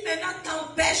qu'est-ce qui maintenant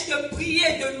t'empêche de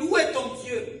prier, de louer ton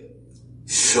Dieu?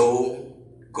 So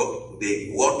God, the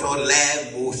water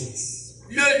led Moses.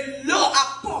 L'eau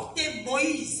a porté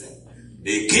Moïse.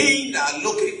 The king that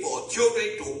looking for children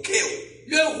to kill.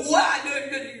 Le roi,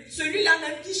 celui-là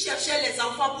même qui cherchait les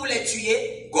enfants pour les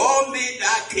tuer. God made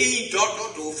that king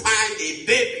daughter to find a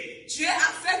baby. Dieu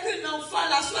a fait que l'enfant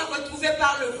là soit retrouvé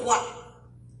par le roi.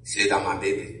 Say that my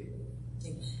baby.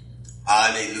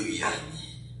 Hallelujah.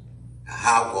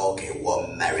 How God can work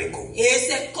miracles. Et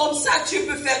c'est comme ça que Dieu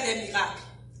peut faire des miracles.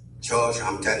 Church,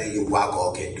 I'm telling you what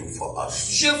God can do for us.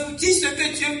 Je vous dis ce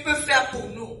que Dieu peut faire pour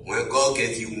nous. When God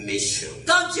gives you mission,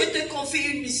 Quand Dieu te confie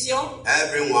une mission,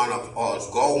 every one of us,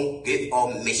 God give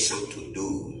us mission to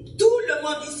do. Tout le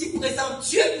monde ici présent,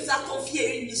 Dieu nous a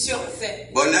confié une mission à faire.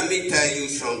 But let me tell you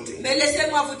something. Mais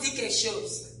laissez-moi vous dire quelque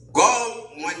chose. God,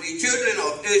 when the children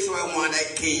of Israel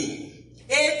wanted king,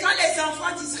 Et quand les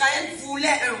enfants d'Israël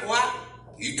voulaient un roi,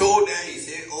 he told them, he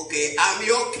said, okay, I'm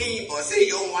your king, but say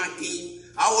you don't want king.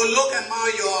 I will look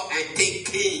among you and take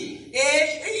king.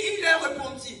 et il leur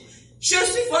répondit, je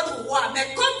suis votre roi,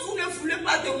 mais comme vous ne voulez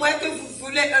pas de moi que vous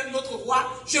voulez un autre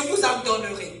roi, je vous en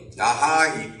donnerai. That's how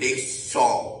he picked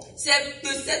Saul. C'est de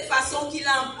cette façon qu'il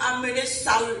a amené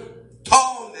Saül,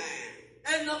 Tall man,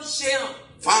 un homme géant,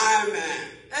 fine man.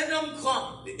 un homme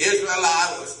grand. The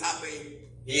Israelites was stopping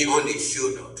him on his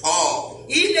shoulder. Tall.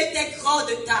 Il était grand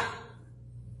de taille.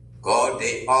 God,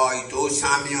 he told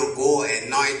Samuel, go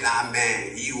anoint that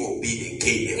man. He will be the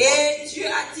king. Et Dieu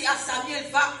a dit à Samuel,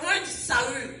 va ungre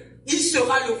Saül, il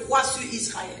sera le roi sur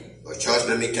Israël. But church,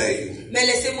 let me tell you, Mais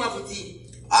laissez-moi vous dire,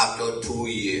 after 2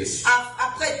 years,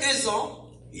 après 2 ans,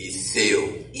 he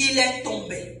failed. il est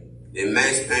tombé. The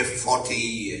man spent 40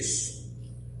 years.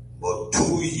 But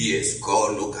 2 years,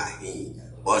 God looked at him.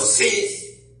 But since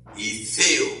he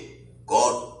failed,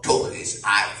 God took his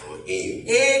eye from him.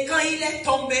 Et quand il est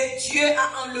tombé, Dieu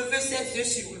a enlevé ses yeux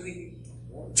sur lui.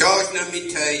 Church, let me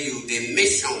tell you, the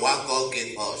mission what God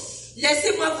gave us.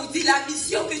 Laissez-moi vous dire la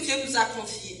mission que Dieu nous a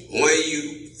confiée. When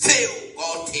you fail,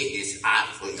 God take his eye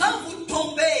from you. Quand vous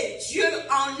tombez, Dieu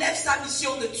enlève sa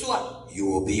mission de toi. You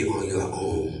will be on your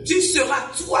own. Tu seras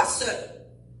toi seul.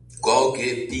 God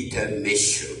gave Peter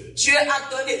mission. Dieu a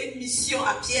donné une mission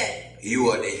à Pierre. He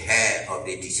was the head of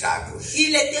the disciples.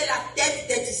 Il était la tête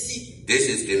des disciples. This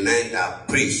is the man that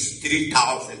preached.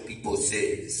 3,000 people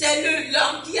saved. C'est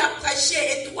l'homme qui a prêché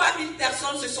et 3000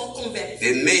 personnes se sont converties.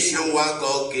 The mission what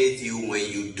God gave you,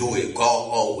 when you do it, God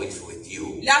always with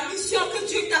you. La mission que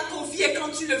Dieu t'a confiée, quand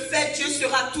tu le fais, Dieu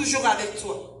sera toujours avec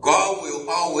toi. God will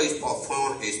always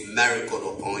perform his miracle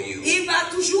upon you. Il va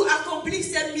toujours accomplir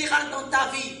ses miracles dans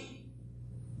ta vie.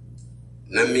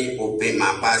 Let me open,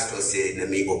 my pastor said, let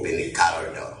me open the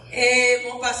calendar. Et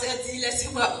mon pasteur dit,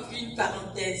 laissez-moi ouvrir une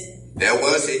parenthèse. There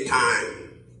was a time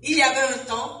Il y avait un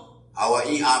temps, I was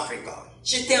in Africa.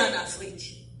 j'étais en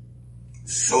Afrique.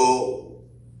 So,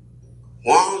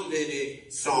 one lady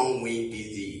song went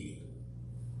dizzy.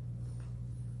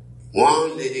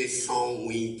 One lady song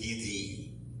went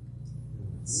dizzy.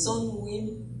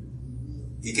 Sonwin.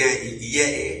 You can hear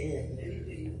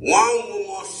it. One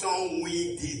woman song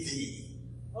went dizzy.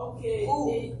 Ok,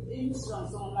 Oh. et une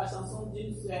chanson, la chanson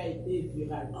d'une soeur a été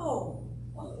virale. Oh.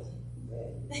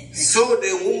 So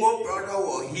the woman brother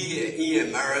was here in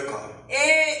America.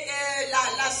 Et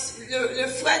le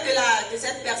frère de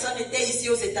cette personne était ici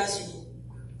aux États-Unis.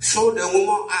 So the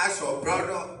woman asked her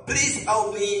brother, please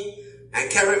help me and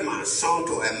carry my son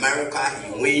to America.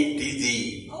 He went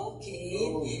dizzy. Ok.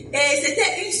 Et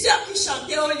c'était une sœur qui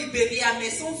chantait au Libéria, mais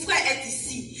son frère est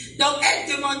ici. Donc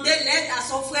elle demandait l'aide à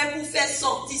son frère pour faire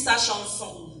sortir sa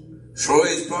chanson. So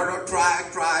his brother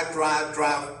tried,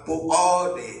 put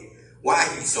all what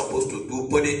he's supposed to do,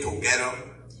 put it together.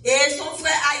 Et son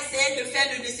frère a essayé de faire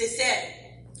le nécessaire.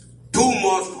 2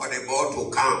 months for the boy to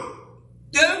come.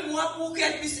 2 mois pour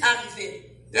qu'elle puisse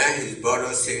arriver. Then his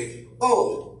brother said,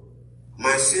 oh,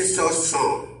 my sister's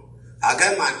son. I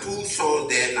got my 2 sons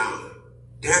there now.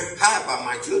 Then how about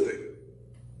my children?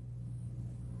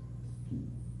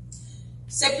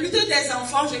 C'est plutôt des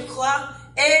enfants, je crois.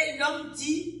 Et l'homme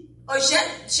dit, oh,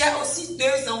 j'ai aussi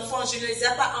 2 enfants, je ne les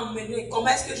ai pas emmenés. Comment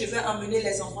est-ce que je vais emmener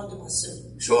les enfants de ma soeur?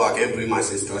 So I can bring my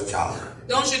sister's child.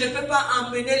 Donc je ne peux pas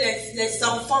emmener les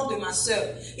enfants de ma soeur.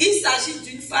 Il s'agit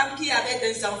d'une femme qui avait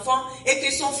des enfants et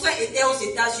que son frère était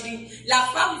aux États-Unis. La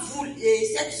femme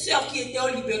voulait, cette soeur qui était au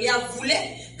Libéria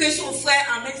voulait que son frère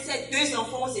amène ses 2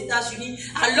 enfants aux États-Unis,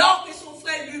 alors que son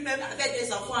frère lui-même avait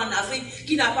des enfants en Afrique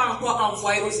qu'il n'a pas encore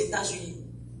envoyés aux États-Unis.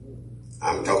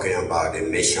 I'm talking about the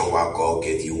mission what God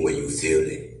gave you when you feel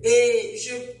it. Et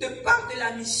je te parle de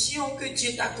la mission que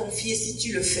Dieu t'a confiée si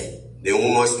tu le fais. The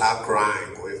woman start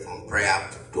crying, going from prayer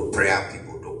to prayer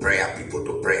people, to prayer people,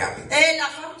 to prayer people. Et la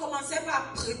femme commençait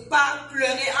par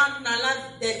pleurer en allant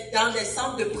dans des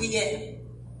centres de prière.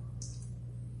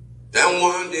 Then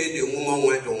one day the woman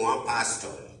went to one pastor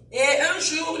Et un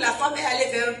jour, la femme est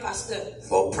allée vers un pasteur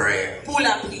for prayer. pour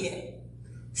la prière.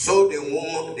 So the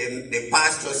woman, the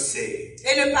pastor said,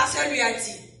 Et le pasteur lui a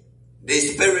dit, the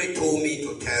Spirit told me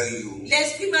to tell you,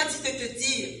 l'Esprit m'a dit de te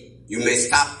dire, you may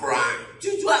stop crying. tu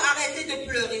dois arrêter de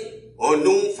pleurer.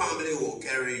 Unknown family will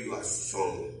carry your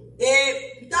son.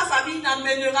 Et ta famille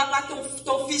n'amènera pas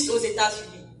ton fils aux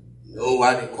États-Unis. You know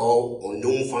what they call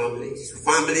unknown families?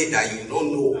 Family that you don't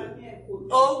know.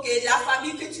 Ok, la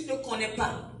famille que tu ne connais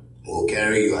pas. will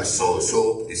carry your son.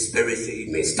 So the spirit said,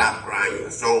 you may stop crying,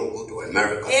 your son will go to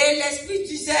America. Et l'esprit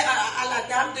disait à la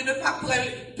dame de ne pas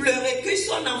pleurer, que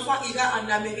son enfant ira en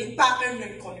Amérique par un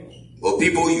inconnu. But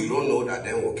people you don't know that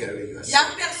then will carry your Il y a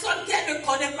son. personne qu'elle ne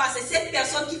connaît pas, c'est cette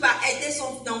personne qui va aider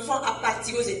son enfant à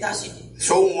partir aux États-Unis.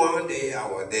 So one day I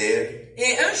was there,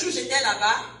 Et un jour j'étais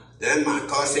là-bas, then my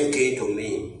cousin came to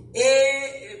me.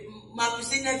 et ma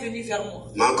cousine est venue vers moi.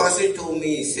 My cousin told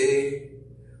me, he said,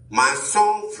 my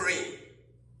son friend,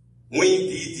 Win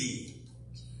Didi,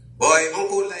 boy,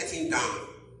 uncle let him down.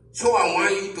 So I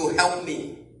want you to help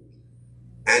me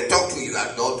and talk to your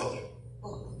daughter.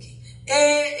 Oh, okay.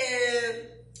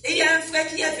 Et il y a un frère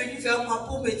qui est venu vers moi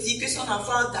pour me dire que son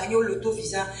enfant a gagné au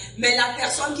loto-visa, mais la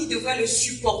personne qui devrait le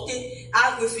supporter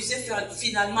a refusé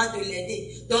finalement de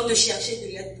l'aider, donc de chercher de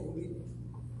l'aide pour lui.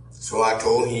 So I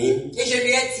told him, Et je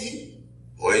lui ai dit,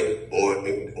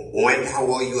 when that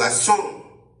was your son,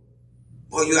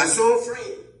 or your son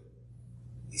friend?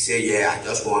 He said, yeah, I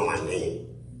just want my name.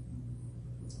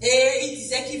 et il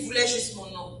disait qu'il voulait juste mon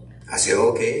nom. I said,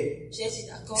 okay. J'ai dit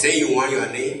d'accord. Say you want your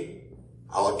name,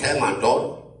 I will tell my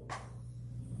daughter.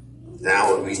 Then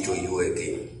I will reach to you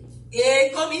again.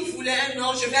 Et comme il voulait un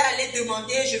nom, je vais aller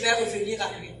demander, je vais revenir à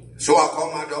lui. So I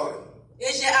called my daughter. Et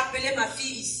j'ai appelé ma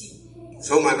fille ici.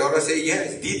 So my daughter said,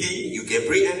 yes, Didi, you can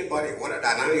bring anybody. Whether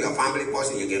that's not your family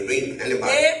person, you can bring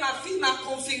anybody. Et ma fille m'a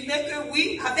confirmé que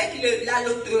oui, avec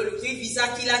le visa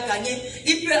qu'il a gagné,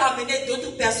 il peut amener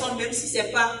d'autres personnes, même si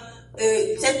c'est pas,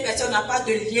 cette personne n'a pas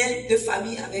de lien de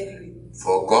famille avec lui.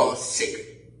 For God's sake.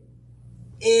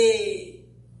 Et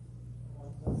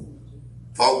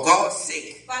For God's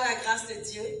sake. par la grâce de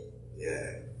Dieu,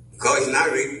 Yeah. Because it's not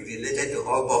related to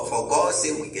us, but for God's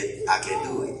sake, I can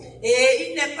do it. et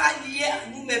il n'est pas lié à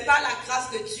nous, mais par la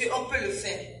grâce de Dieu, on peut le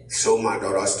faire. So my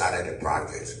daughter started the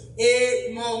project.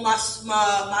 Et ma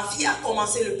fille a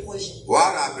commencé le projet.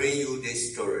 Why I bring you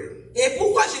this story Et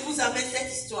pourquoi je vous amène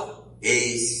cette histoire?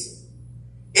 is,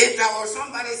 if there was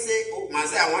somebody say, oh, man,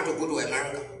 say I want to go to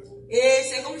America. Et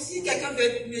c'est comme si quelqu'un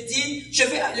me dit, je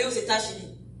vais aller aux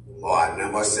États-Unis. Oh, I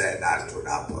never said that to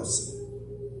that person.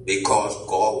 Because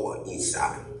God was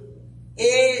inside.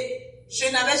 Et je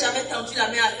n'avais jamais tendu la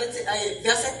main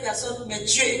vers cette personne, mais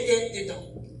Dieu était dedans.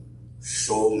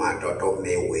 So my daughter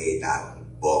made way that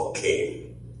God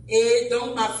came. Et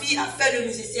donc ma fille a fait le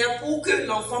nécessaire pour que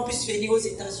l'enfant puisse venir aux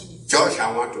États-Unis. Josh,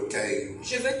 I want to tell you,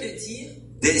 Je veux te dire,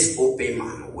 this opened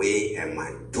my way and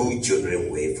my two children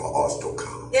way for us to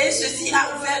come. et ceci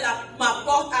a ouvert ma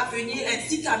porte à venir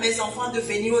ainsi qu'à mes enfants de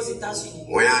venir aux États-Unis.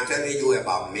 When I'm telling you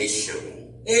about mission,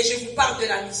 Et je vous parle de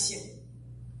la mission.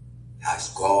 that's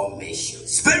God's mission.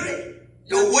 Spirit,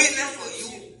 the witness for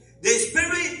you. The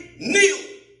Spirit knew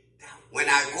that when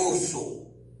I go so,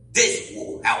 this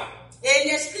will help. Et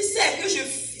l'Esprit sait que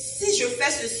si je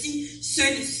fais ceci,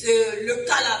 le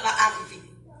cas là va arriver.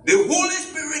 The Holy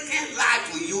Spirit can't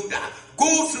lie to you that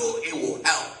go so it will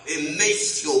help. It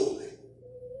makes sure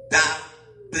that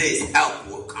place help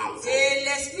will come from. Et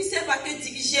l'Esprit Saint va te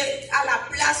diriger à la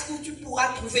place où tu pourras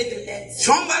trouver de l'aide.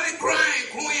 Somebody crying,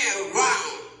 going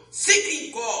around,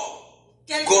 seeking God.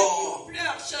 Quelqu'un God. qui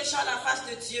pleure cherchant la face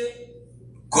de Dieu,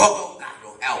 God got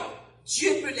to help.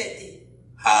 Dieu peut l'aider.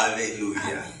 Hallelujah.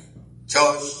 Amen.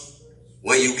 Church,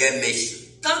 when you get mission,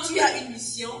 Quand tu as une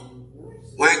mission,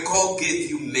 when God gives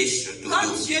you mission to quand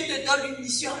do, Dieu te donne une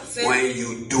mission à faire, when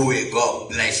you do it, God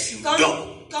bless you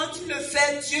double. quand tu le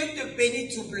fais, Dieu te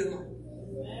bénit doublement.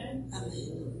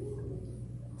 Amen.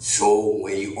 So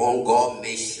when you on God's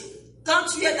mission, Quand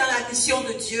tu es dans la mission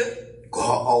de Dieu,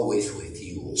 God always with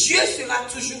you. Dieu sera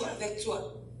toujours avec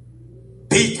toi.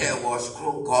 Peter was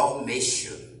on God's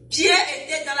mission. Pierre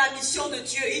était dans la mission de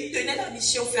Dieu, il tenait la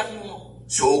mission fermement.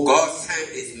 So God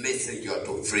sent his messenger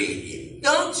to free him.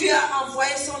 Donc Dieu a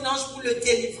envoyé son ange pour le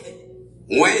délivrer.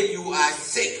 When you are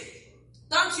sick,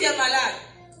 Quand tu es malade,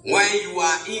 when you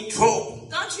are in trouble,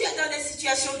 quand tu es dans des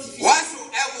situations difficiles,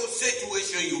 whatsoever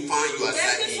situation you find quelles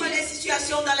yourself que soient in, les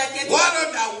situations dans lesquelles tu what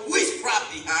are the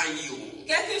witchcraft behind you,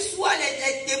 quels que soient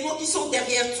les démons qui sont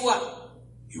derrière toi,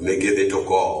 you may give it to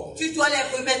God. tu dois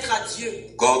les remettre à Dieu.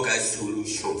 God got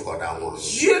solution for that one.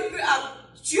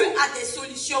 Dieu a des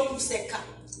solutions pour ces cas.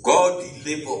 God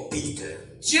delivered Peter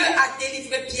Dieu a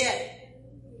délivré Pierre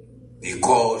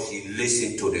because he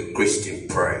listened to the Christian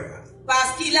prayer.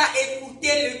 parce qu'il a écouté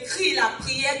le cri, la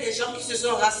prière des gens qui se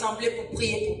sont rassemblés pour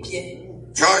prier pour Pierre.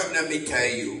 Church, let me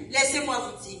tell you, Laissez-moi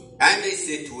vous dire, any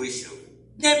situation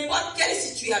n'importe quelle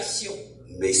situation,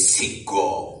 may seek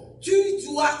God. tu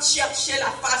dois chercher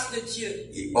la face de Dieu.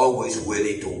 He always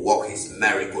willing to work his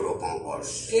miracle upon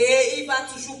us. Et il va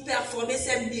toujours performer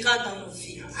ses miracles dans nos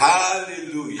vies.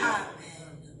 Hallelujah.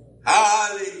 Amen.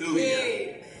 Hallelujah.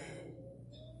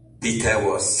 Peter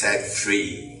was set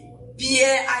free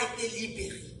Pierre a été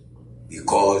libéré.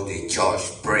 because the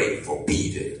church prayed for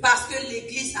Peter. Parce que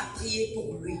l'église a prié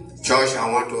pour lui. Church, I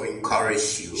want to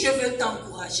encourage you. Je veux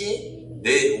t'encourager.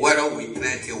 Whether we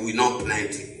plenty or we not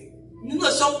plenty, Nous ne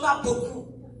sommes pas beaucoup,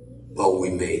 but we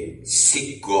may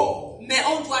seek God. mais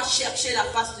on doit chercher la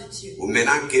face de Dieu. We may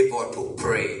not give up to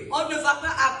pray. On ne va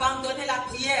pas abandonner la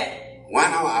prière.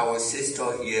 One of our sister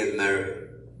here married.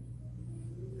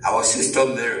 Our sister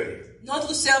Mary.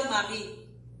 Notre sœur Marie,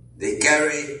 They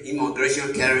carry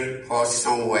immigration carry her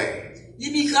somewhere.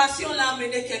 l'immigration l'a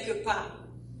emmenée quelque part.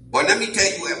 But let me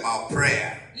tell you about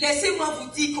prayer. Laissez-moi vous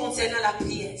dire concernant la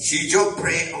prière. She just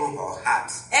prayed on her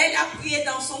heart. Elle a prié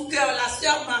dans son cœur. La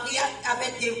sœur Marie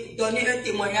avait donné un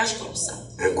témoignage comme ça.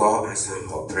 And God answered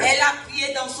her prayer. Elle a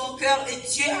prié dans son cœur et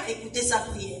Dieu a écouté sa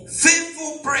prière.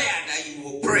 Faithful prayer that you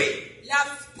will pray. La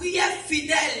prière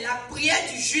fidèle, la prière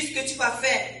du juste que tu vas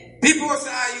faire. People say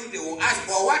you, they will ask,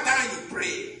 but what time you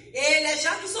pray? Et les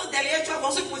gens qui sont derrière toi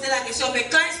vont se poser la question, mais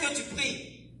quand est-ce que tu pries?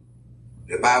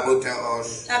 The Bible tells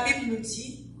us La Bible nous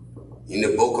dit, in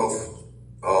the book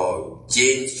of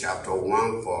James chapter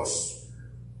 1 verse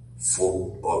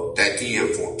 13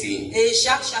 and 14. et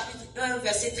Jacques chapitre 1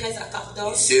 verset 13 à It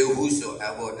 14, says,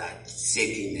 whosoever that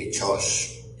sick in the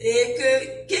church et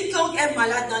que quiconque est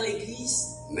malade dans l'église,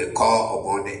 may call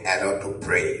upon the elder to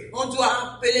pray. on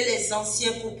doit appeler les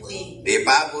anciens pour prier. The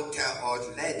Bible tells us,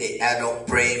 let the elder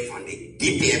pray from the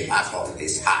deepest part of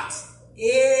his heart.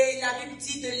 Et la Bible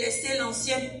dit de laisser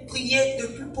l'ancien prier de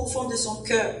plus profond de son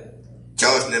cœur.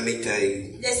 Just let me tell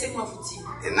you, Laissez-moi vous dire.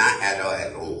 they're not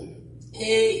elder alone.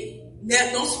 Et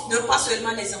non pas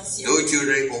seulement les anciens. Those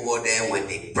children over there, when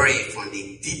they pray from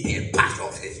the deepest part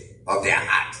of their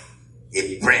heart,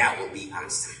 a prayer will be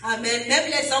answered. Amen. Même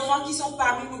les enfants qui sont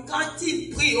parmi nous, quand ils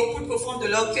prient au plus profond de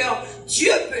leur cœur,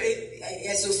 Dieu peut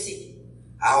exaucer.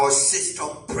 Our sister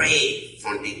prayed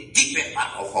from the deepest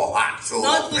part of her heart. So her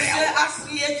Notre prayer sœur was- a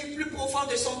prié du plus profond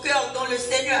de son cœur, dont le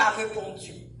Seigneur a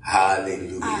répondu.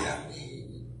 Hallelujah. Amen.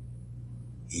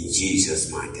 In Jesus'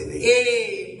 mighty name.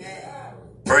 Amen.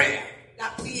 Prayer. La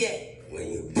prière. When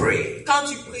you pray, Quand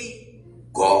tu pries,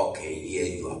 God can hear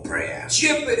your prayer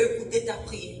Dieu peut écouter ta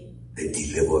prière and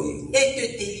deliver you. et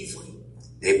te délivrer.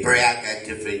 The prayer got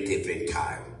different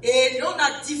types. Et l'on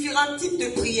a différents types de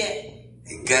prières.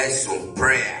 You get some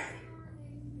prayer.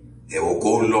 They will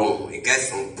go long. You get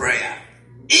some prayer.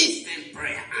 Instant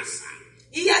prayer answer.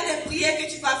 Il y a des prières que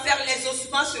tu vas faire,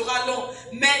 l'exaucement sera long.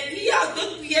 Mais il y a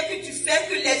d'autres prières que tu fais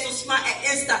que l'exaucement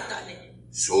est instantané.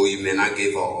 So you may not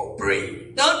give up or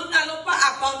pray. Donc nous n'allons pas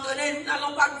abandonner, nous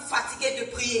n'allons pas nous fatiguer de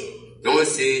prier. Don't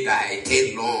say that it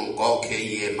takes long. God can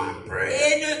hear my prayer.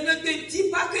 Et ne te dis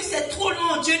pas que c'est trop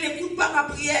long, Dieu n'écoute pas ma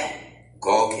prière.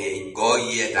 God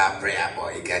hear that prayer,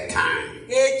 but it get time.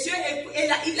 Et Dieu,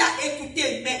 il a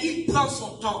écouté, mais il prend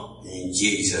son temps. In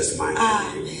Jesus' mighty name.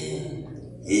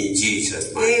 Amen. In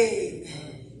Jesus' mighty name.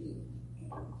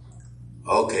 Amen.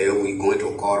 Okay, we're going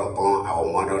to call upon our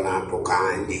mother now to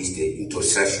come and lead the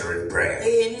intercessory prayer.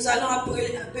 Et nous allons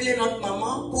appeler notre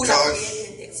maman pour la Church,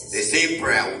 prière the d'intercession. same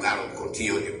prayer, we got to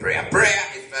continue the prayer. Prayer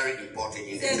is very important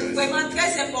in the C'est church. vraiment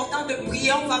très important de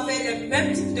prier. On va faire le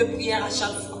même type de prière à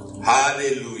chaque fois.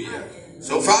 Hallelujah.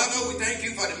 So, Father, we thank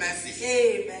you for the message.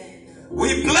 Amen.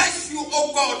 We bless you,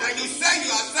 oh God, that you said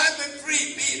you are setting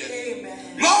free, Peter.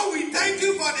 Amen. Lord, we thank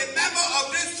you for the member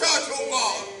of this church, oh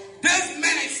God, this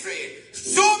ministry.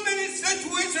 So many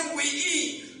situations we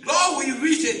in. Lord, we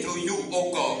reach it to you,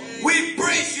 oh God. We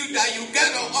praise you that you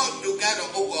gather us together,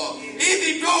 oh God.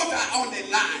 Even those that are on the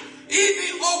line.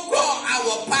 Even, oh God,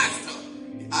 our pastor.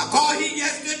 I called him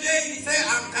yesterday. He said,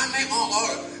 I'm coming on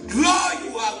earth. Lord,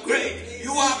 you are great.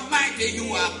 You are mighty. You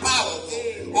are powerful.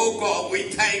 Oh God, we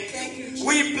thank you.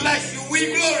 We bless you. We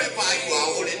glorify your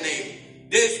holy name.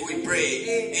 This we pray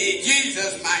in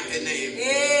Jesus' mighty name.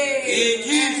 In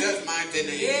Jesus' mighty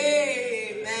name.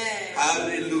 Amen.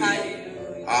 Hallelujah.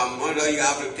 Hallelujah. Our mother, you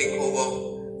have to take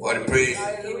over for the praise.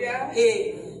 Hallelujah.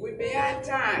 Amen. We may have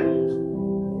time.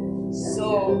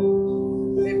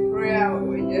 So the prayer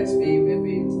will just be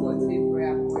maybe 2 or 3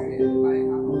 prayer points. Everybody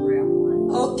have a prayer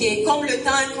point. Ok, comme le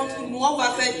temps est contre nous, on va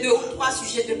faire 2 ou 3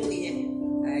 sujets de prière.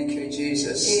 Thank you,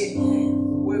 Jesus. Amen.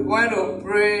 We're going to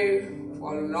pray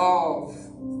for love.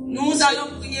 Nous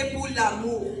allons prier pour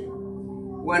l'amour.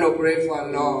 We're going to pray for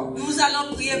love. Nous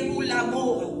allons prier pour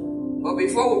l'amour. But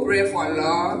before we pray for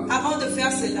love, Avant de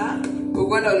faire cela, we're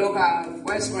going to look at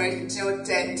 1 Corinthians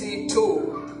 13:2.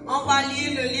 on va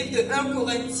lire le livre de 1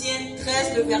 Corinthiens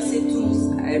 13, le verset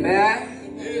 12. Amen.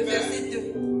 Le verset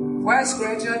 2. 1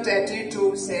 Corinthians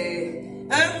 13:2 says,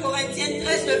 1 Corinthiens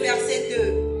 13, le verset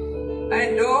 2.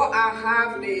 And though I I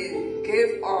have the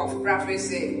gift of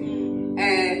prophecy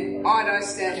and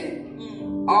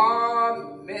understanding,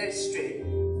 all ministry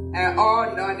and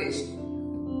all knowledge.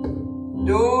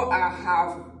 Though I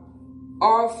have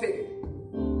all faith,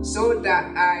 so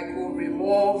that I could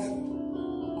remove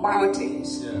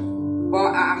mountains,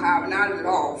 but I have not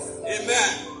love.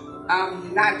 Amen.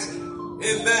 I'm nothing.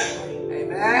 Amen.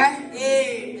 Amen.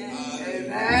 Amen.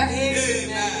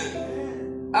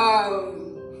 Amen.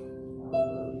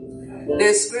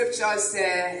 The scripture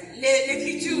says,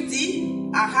 L'Écriture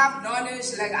dit, I have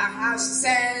knowledge, like I have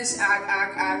sense,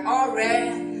 I all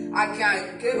read, I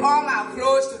can give all my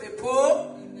clothes to the poor.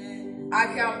 I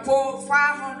can pour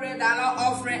 $500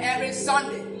 offering every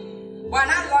Sunday. But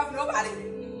I love nobody.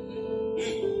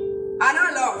 I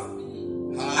don't love.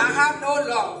 I have no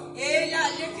love. et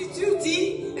l'Écriture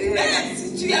dit, même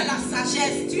si tu as la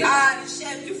sagesse, tu as la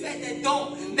richesse, tu fais des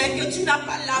dons, mais que tu n'as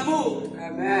pas l'amour.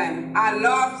 Amen. I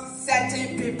love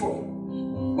certain people.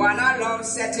 But I love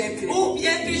certain people. Ou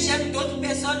bien tu j'aime d'autres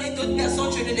personnes et d'autres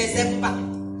personnes, je ne les aime pas.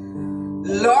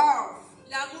 Love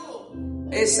L'amour,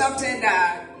 is something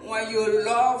that when you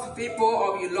love people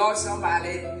or you love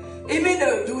somebody, even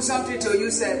though they do something to you,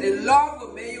 say the love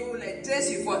will make you like this,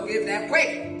 you forgive them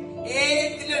quick.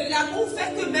 et l'amour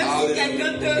fait que même si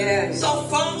quelqu'un te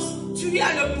s'offense, tu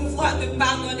as le pouvoir de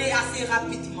pardonner assez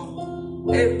rapidement.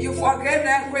 If you forgive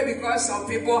them quick because some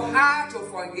people have to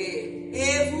forgive.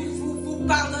 Et vous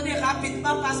pardonnez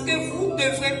rapidement parce que vous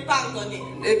devrez pardonner.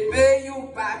 They pay you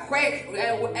back quick.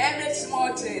 Every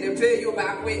small thing, they pay you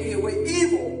back with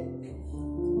evil.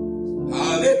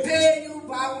 They pay you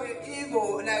back with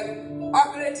evil. Like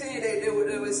ugly thing they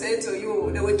will say to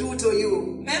you, they will do to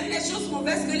you. Même les choses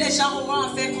mauvaises que les gens auront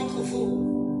à faire contre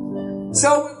vous. So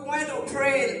we're going to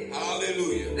pray.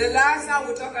 Hallelujah. The last time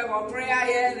we talked about prayer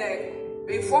here, like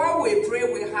before we pray,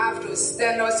 we have to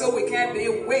stand up so we can't be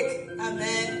weak.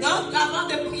 Amen. Donc, avant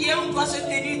de prier, on doit se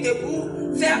tenir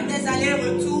debout, faire des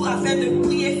allers-retours afin de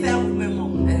prier fermement.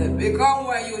 Because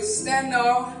when you stand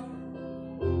up,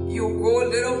 you go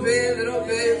little bit,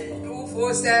 2,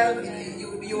 4 steps,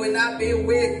 you will not be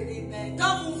weak. Amen.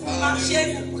 Quand vous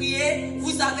marchez, vous priez,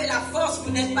 vous avez la force,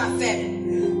 vous n'êtes pas faible.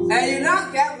 And you're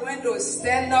not going to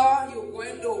stand up, you're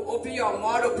going to open your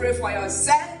mouth to pray for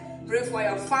yourself, pray for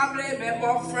your family,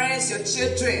 members, friends, your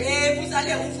children. Et vous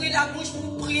allez ouvrir la bouche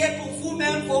pour prier pour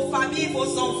vous-même, vos familles,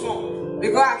 vos enfants.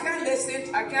 Because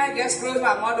I can't just close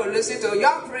my mouth to listen to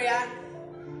your prayer.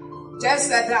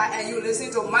 Just like that, and you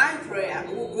listen to my prayer.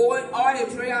 All the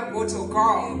prayer go to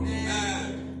God.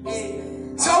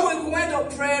 Amen. So we're going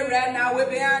to pray right now. We'll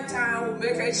be on time. We'll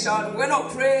make it short. We're going to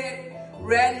pray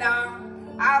right now.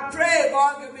 I pray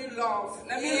God give me love.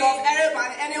 Let me love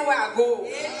everybody anywhere I go.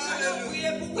 Et nous allons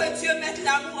prier pour que Dieu mette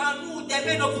l'amour en nous,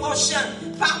 d'aimer nos prochains,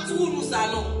 partout où nous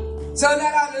allons. So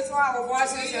let us lift our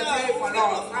voices and pray for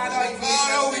love. Father,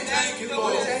 Father, we thank you,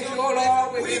 Lord. We thank you, Lord.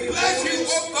 We bless you,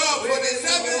 oh God, for the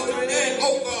service today,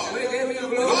 oh God. We give you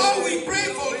glory. Lord, we pray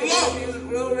for love.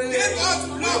 Give us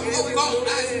love, oh God,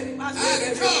 as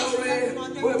church. To come together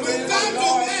with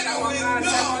love.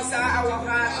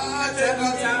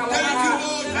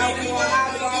 And we will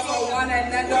have love for one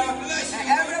another. And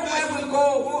everywhere we go,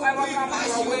 whoever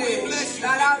comes our way,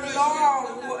 that our love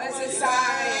will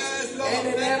exercise in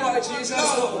the name of Jesus.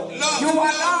 You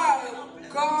are Lord.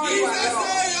 God, you are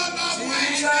Lord.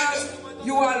 Jesus,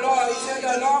 you are Lord. You said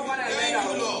your love for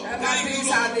another. And my peace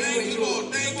I live with you.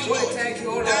 We thank you,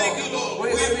 Lord. We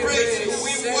give you praise.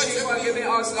 Thank you for giving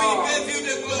us love.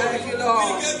 Thank you,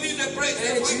 Lord.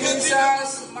 In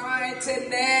Jesus' mighty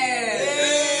name.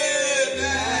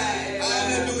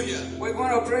 Hallelujah. We're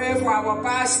going to pray for our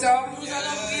pastor.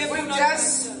 We're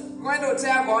just going to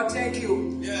tell God thank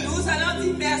you. Nous allons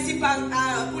dire merci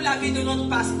pour la vie de notre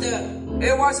pasteur.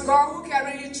 It was God who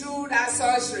carried you through that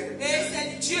surgery. Et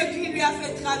c'est Dieu qui lui a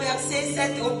fait traverser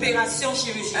cette opération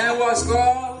chirurgicale. And it was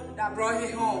God that brought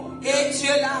him home. Et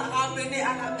Dieu l'a ramené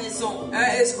à la maison. And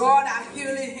it's God that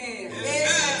healed him. Et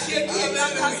c'est Dieu qui est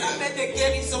dans sa main de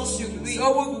guérison sur lui. So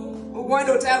we're going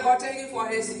to tell God thank you for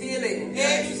his healing.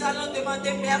 Et nous allons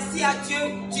demander merci à Dieu.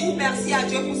 Dis merci à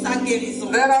Dieu pour sa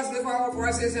guérison. Let us lift our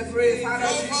voices and pray. Father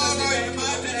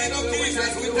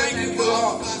Jesus, we thank you,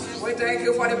 Lord. We thank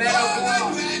you for the man of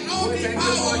God. We thank you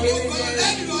for healing him. We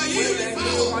thank you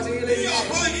for healing him.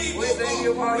 We thank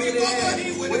you for healing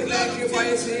him. We thank you for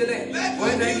his healing. We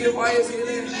thank you for his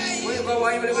healing. We go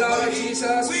away with the blood of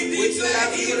Jesus. We still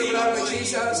have to the blood of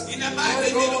Jesus.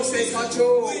 Holy Ghost take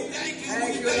control.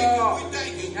 Thank you, Lord.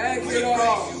 Thank you,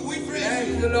 Lord. Thank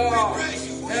you, Lord.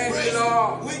 Thank you,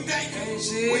 Lord. In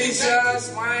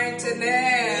Jesus' mighty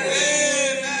name.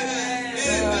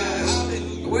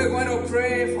 We're going to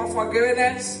pray for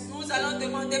forgiveness. Nous Nous allons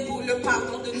demander pour le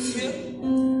pardon de Dieu.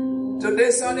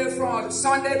 Today, Sunday, from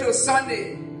Sunday to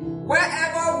Sunday,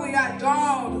 wherever we are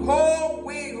done, whole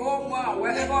week, whole month,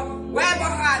 wherever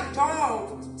I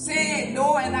done, saying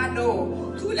no and I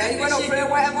know. And you're going to pray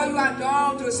wherever you are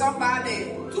done to somebody.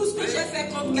 Tout ce que j'ai fait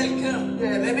contre quelqu'un.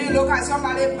 Yeah, maybe you look at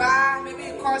somebody bad, maybe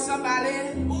you call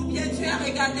somebody. Ou bien tu as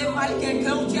regardé mal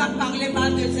quelqu'un ou tu as parlé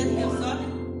mal de cette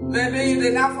personne. Maybe you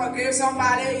did not forgive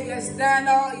somebody. You can stand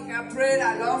up. You can pray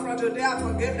that, Lord, from today I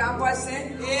forgive that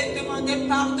person. Et demander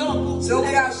pardon pour So tous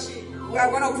les péchés. we are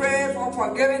going to pray for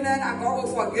forgiveness, and God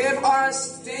will forgive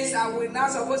us things that we're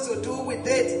not supposed to do with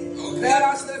it. Let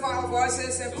us lift our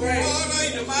voices and pray.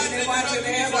 In the mighty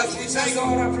name of Jesus,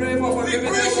 Lord, I pray for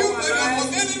forgiveness over my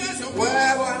life.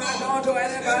 Wherever I'm not done to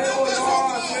anybody, oh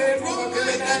Lord, I pray for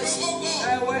forgiveness.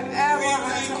 And wherever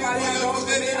somebody has done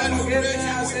to me, I forgive them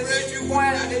at this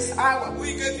point, at this hour.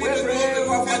 We pray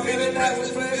for forgiveness.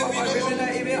 We pray for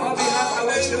forgiveness, even on behalf of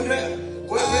our children.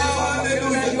 We pray for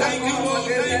forgiveness. You are going to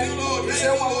forgive them. You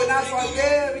say one will not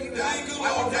forgive you.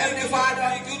 Our Heavenly Father,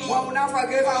 one will not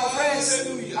forgive our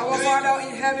friends. Our Father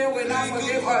in heaven will not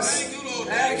forgive us.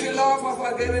 Thank you, Lord, for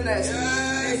forgiving us.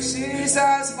 In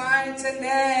Jesus' mighty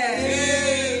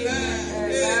name.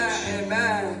 Amen.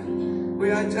 Amen.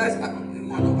 We are just...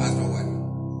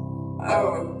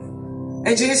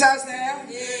 in Jesus'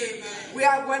 name. We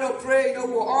are going to pray. You know,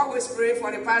 we'll always pray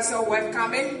for the pastor's wife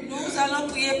coming. Nous allons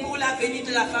prier pour la venue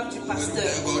de la femme du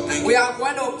pasteur. We are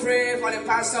going to pray for the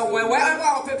pastor's wife, wherever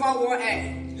our people were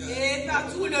at. Et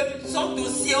partout son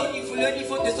dossier, au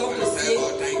niveau de son dossier.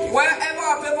 Wherever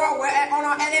our people were at,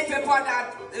 on any people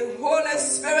that the Holy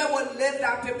Spirit will lift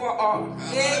that people up.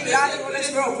 That the Holy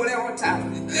Spirit will put it on top.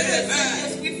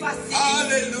 L'esprit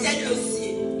facilite cet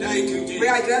dossier. Thank you, Jesus. We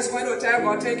are just going to tell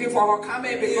God, thank you for her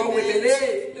coming because we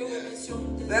believe.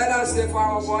 Let us lift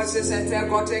our voices and tell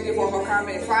God, thank you for her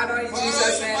coming. Father, in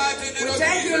Jesus' name, we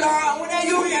thank you, Lord. What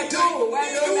you can do,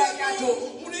 when you can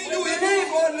do. We believe,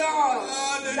 oh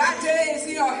Lord, that day is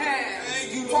in your hand.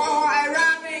 For her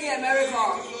arriving in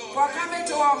America, for coming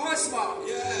to her husband.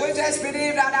 We just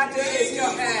believe that day is in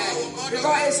your hand.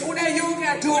 Because it's only you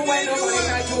can do when nobody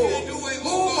can do.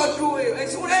 Who will do it?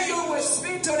 It's only you will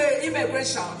speak to the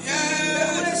immigration.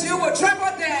 It's you will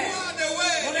travel there.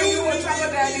 Only you will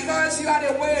travel there because you are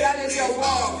the way, that is your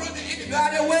word. You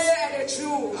are the way and the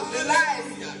truth, the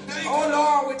life. Oh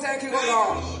Lord, we thank you, oh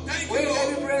Lord. We give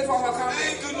you praise for her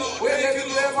coming. We give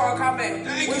you praise for her coming.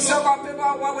 We soak our people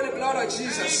one with the blood of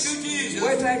Jesus.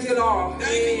 We thank you, Lord.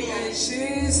 In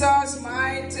Jesus'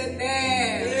 mighty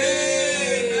name.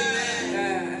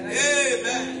 Amen.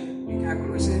 Amen. We can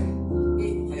close it.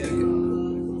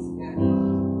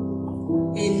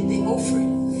 In the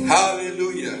offering.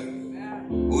 Hallelujah.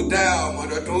 Udaya,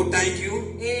 Mother, to thank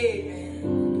you.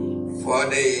 Amen. For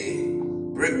the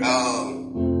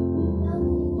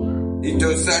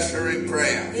intercessory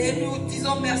prayer. Et nous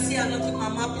disons merci à notre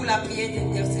maman pour la prière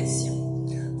d'intercession.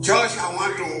 Church, I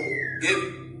want to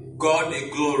give God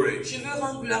the glory Je veux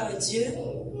rendre gloire à Dieu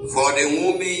for the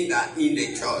women that in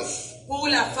the church. pour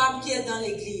la femme qui est dans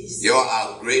l'église. You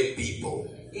are great people.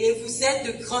 Et vous êtes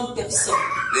de grandes personnes.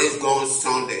 This gone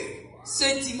Sunday, Ce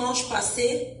dimanche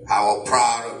passé, I was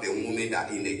proud of the women that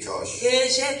in the church. et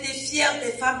j'ai été fière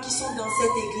des femmes qui sont dans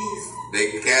cette église.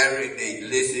 They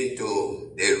listen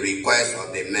to the request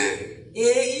of the men.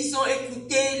 Et ils ont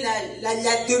écouté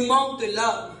la demande de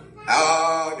l'homme.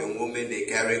 All the women, they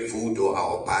carry food to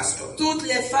our pastor. Toutes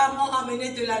les femmes ont amené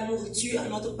de la nourriture à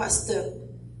notre pasteur.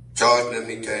 Church, let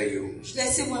me tell you,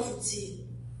 Laissez-moi vous dire,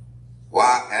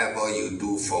 whatever you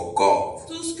do for God.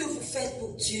 tout ce que vous faites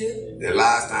pour Dieu. The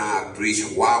last time I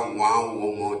preached, one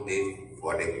woman did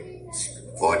for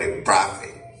the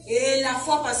prophet. Et la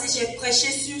fois passée, j'ai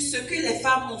prêché sur ce que les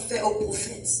femmes ont fait au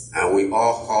prophète. And we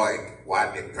all heard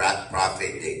what the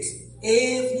prophet did.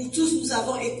 Et nous tous, nous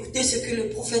avons écouté ce que le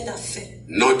prophète a fait.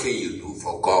 Nothing you do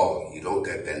for God, you don't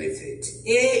get benefit.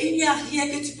 Et il n'y a rien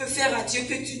que tu peux faire à Dieu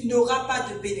que tu n'auras pas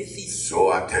de bénéfice.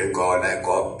 So I thank God that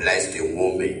God bless the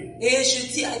woman. Et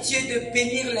je dis à Dieu de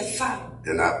bénir les femmes.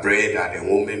 And I pray that the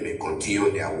women may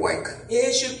continue their work.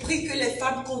 Et je prie que les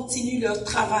femmes continuent leur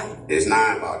travail. It's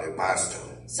not about the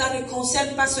pastor. Ça ne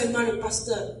concerne pas seulement le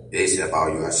pasteur. It's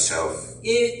about yourself.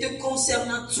 Et te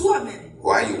concernant toi-même.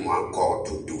 What you want God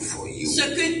to do for you. Ce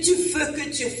que tu veux que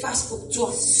Dieu fasse pour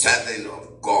toi. Servant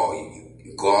of God,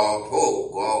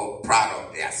 God proud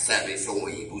of their service. So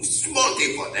when you do small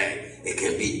thing for them, it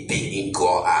can be big in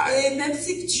God's eyes. Et même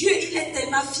si Dieu, il est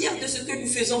tellement fier de ce que nous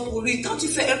faisons pour lui, quand tu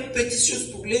fais une petite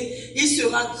chose pour lui, il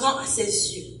sera grand à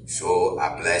ses yeux. So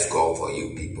I bless God for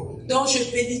you people. Donc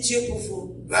je bénis Dieu pour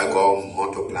vous. Let God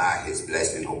multiply His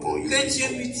blessing upon you. Que Dieu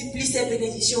multiplie ses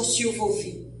bénédictions sur vos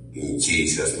vies. In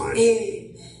Jesus' name.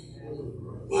 Amen.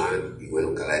 Man, you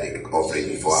will collect the offering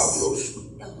before I close.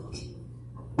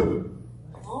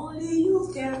 Only you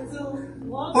can do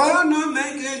what Oh, no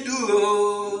man can do.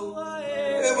 You are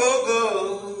able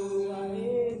God.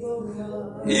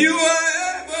 You are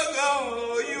able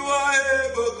God. You are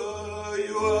able God.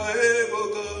 You are able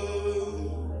God.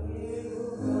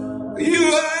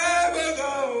 You are able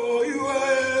God.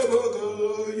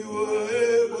 You are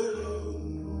able God.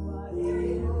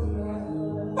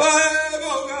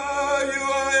 Able God. You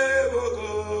are able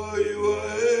God. You are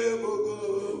able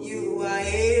God. you are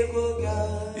able,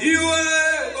 God. You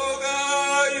are able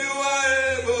God. You are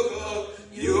able God.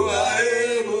 You are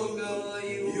able God.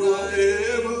 You are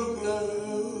able God.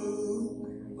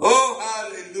 Oh,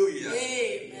 hallelujah.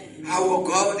 Amen. Our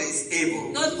God is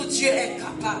able. Notre Dieu est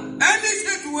capable. Any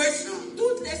situation,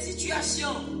 Toutes les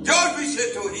situations, just be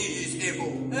said to He is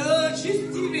able.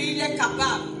 juste dis-lui, il est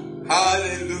capable.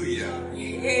 Hallelujah.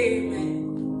 Amen.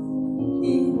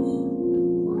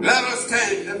 Let us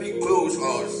stand. Let me close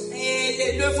us.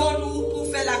 Et levons-nous pour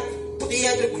faire la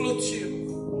prière de clôture.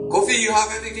 Kofi, you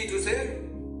have anything to say?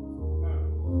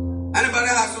 Anybody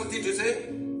have something to say?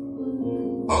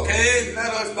 Okay,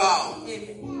 let us bow.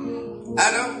 Amen.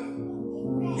 Adam,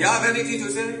 you have anything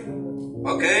to say?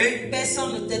 Okay. Baissons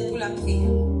nos têtes pour la prière.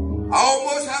 Our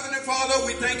most heavenly Father,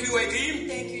 we thank you again.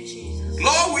 Thank you, Jesus.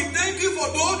 Lord, we thank you for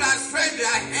those that stretch their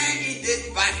hand in this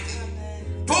basket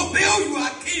to build your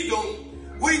kingdom.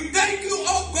 We thank you,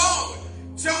 oh God.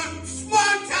 John,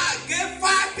 small child gave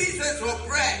 5 pieces of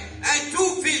bread and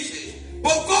 2 fishes.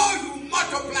 But God, you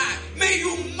multiply. May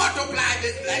you multiply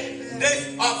this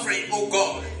offering, oh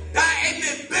God, that it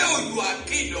may build your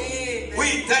kingdom. Amen.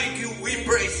 We thank you. We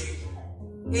praise you.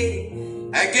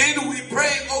 Amen. Again, we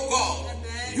pray, oh God.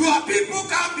 Amen. Your people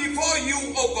come before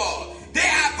you, oh God. They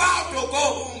are about to go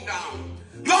home down.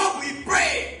 Lord, we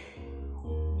pray.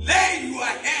 Lay your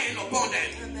hand upon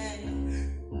them. Amen.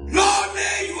 Lord,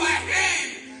 lay your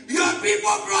hand. Your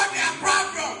people brought their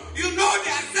problem. You know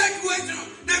their situation.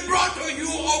 They brought to you,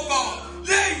 oh God.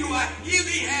 Lay your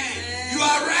healing hand,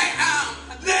 your right arm.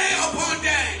 Lay upon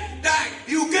them that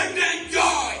you give them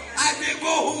joy as they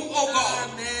go home, oh God.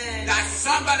 Amen. That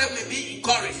somebody may be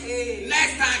encouraged Amen.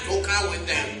 next time to come with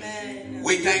them. Amen.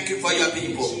 We thank you for your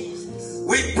people. Jesus.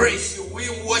 We praise you. We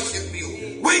worship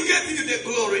you. We give you the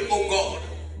glory, oh God.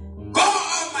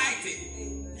 God Almighty,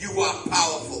 you are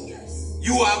powerful.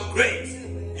 You are great.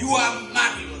 You are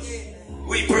marvelous.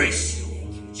 We praise you.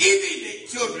 Even the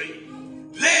children,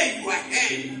 lay your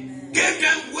hand. Give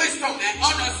them wisdom and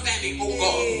understanding, oh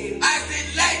God. As they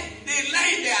learn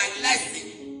their lesson.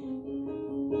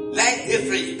 Let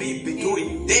difference be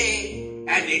between they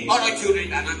and the other children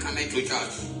that are coming to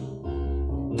church.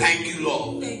 Thank you,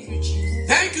 Lord. Thank you, Jesus.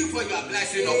 Thank you for your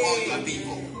blessing upon your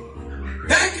people.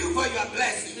 Thank you for your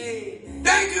blessing. Amen.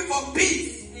 Thank you for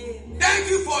peace. Amen. Thank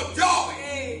you for joy.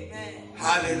 Amen.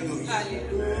 Hallelujah.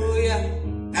 Hallelujah.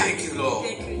 Thank you, Lord.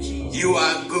 Thank you, Jesus. You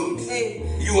are good.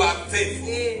 Amen. You are faithful.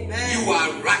 Amen. You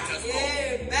are righteous, Lord.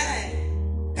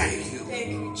 Amen. Thank you.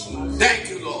 Thank you, Jesus. Thank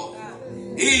you, Lord.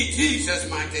 In Jesus'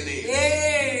 mighty name.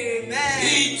 Amen.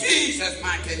 In Jesus'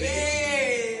 mighty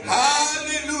name. Amen.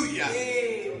 Hallelujah.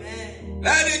 Amen.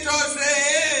 Let it all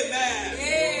say amen.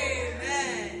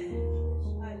 Amen.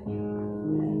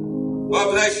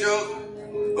 God bless you.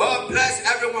 God bless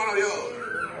every one of you.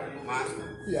 Man.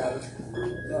 Yeah.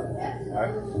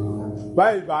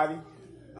 Bye, everybody.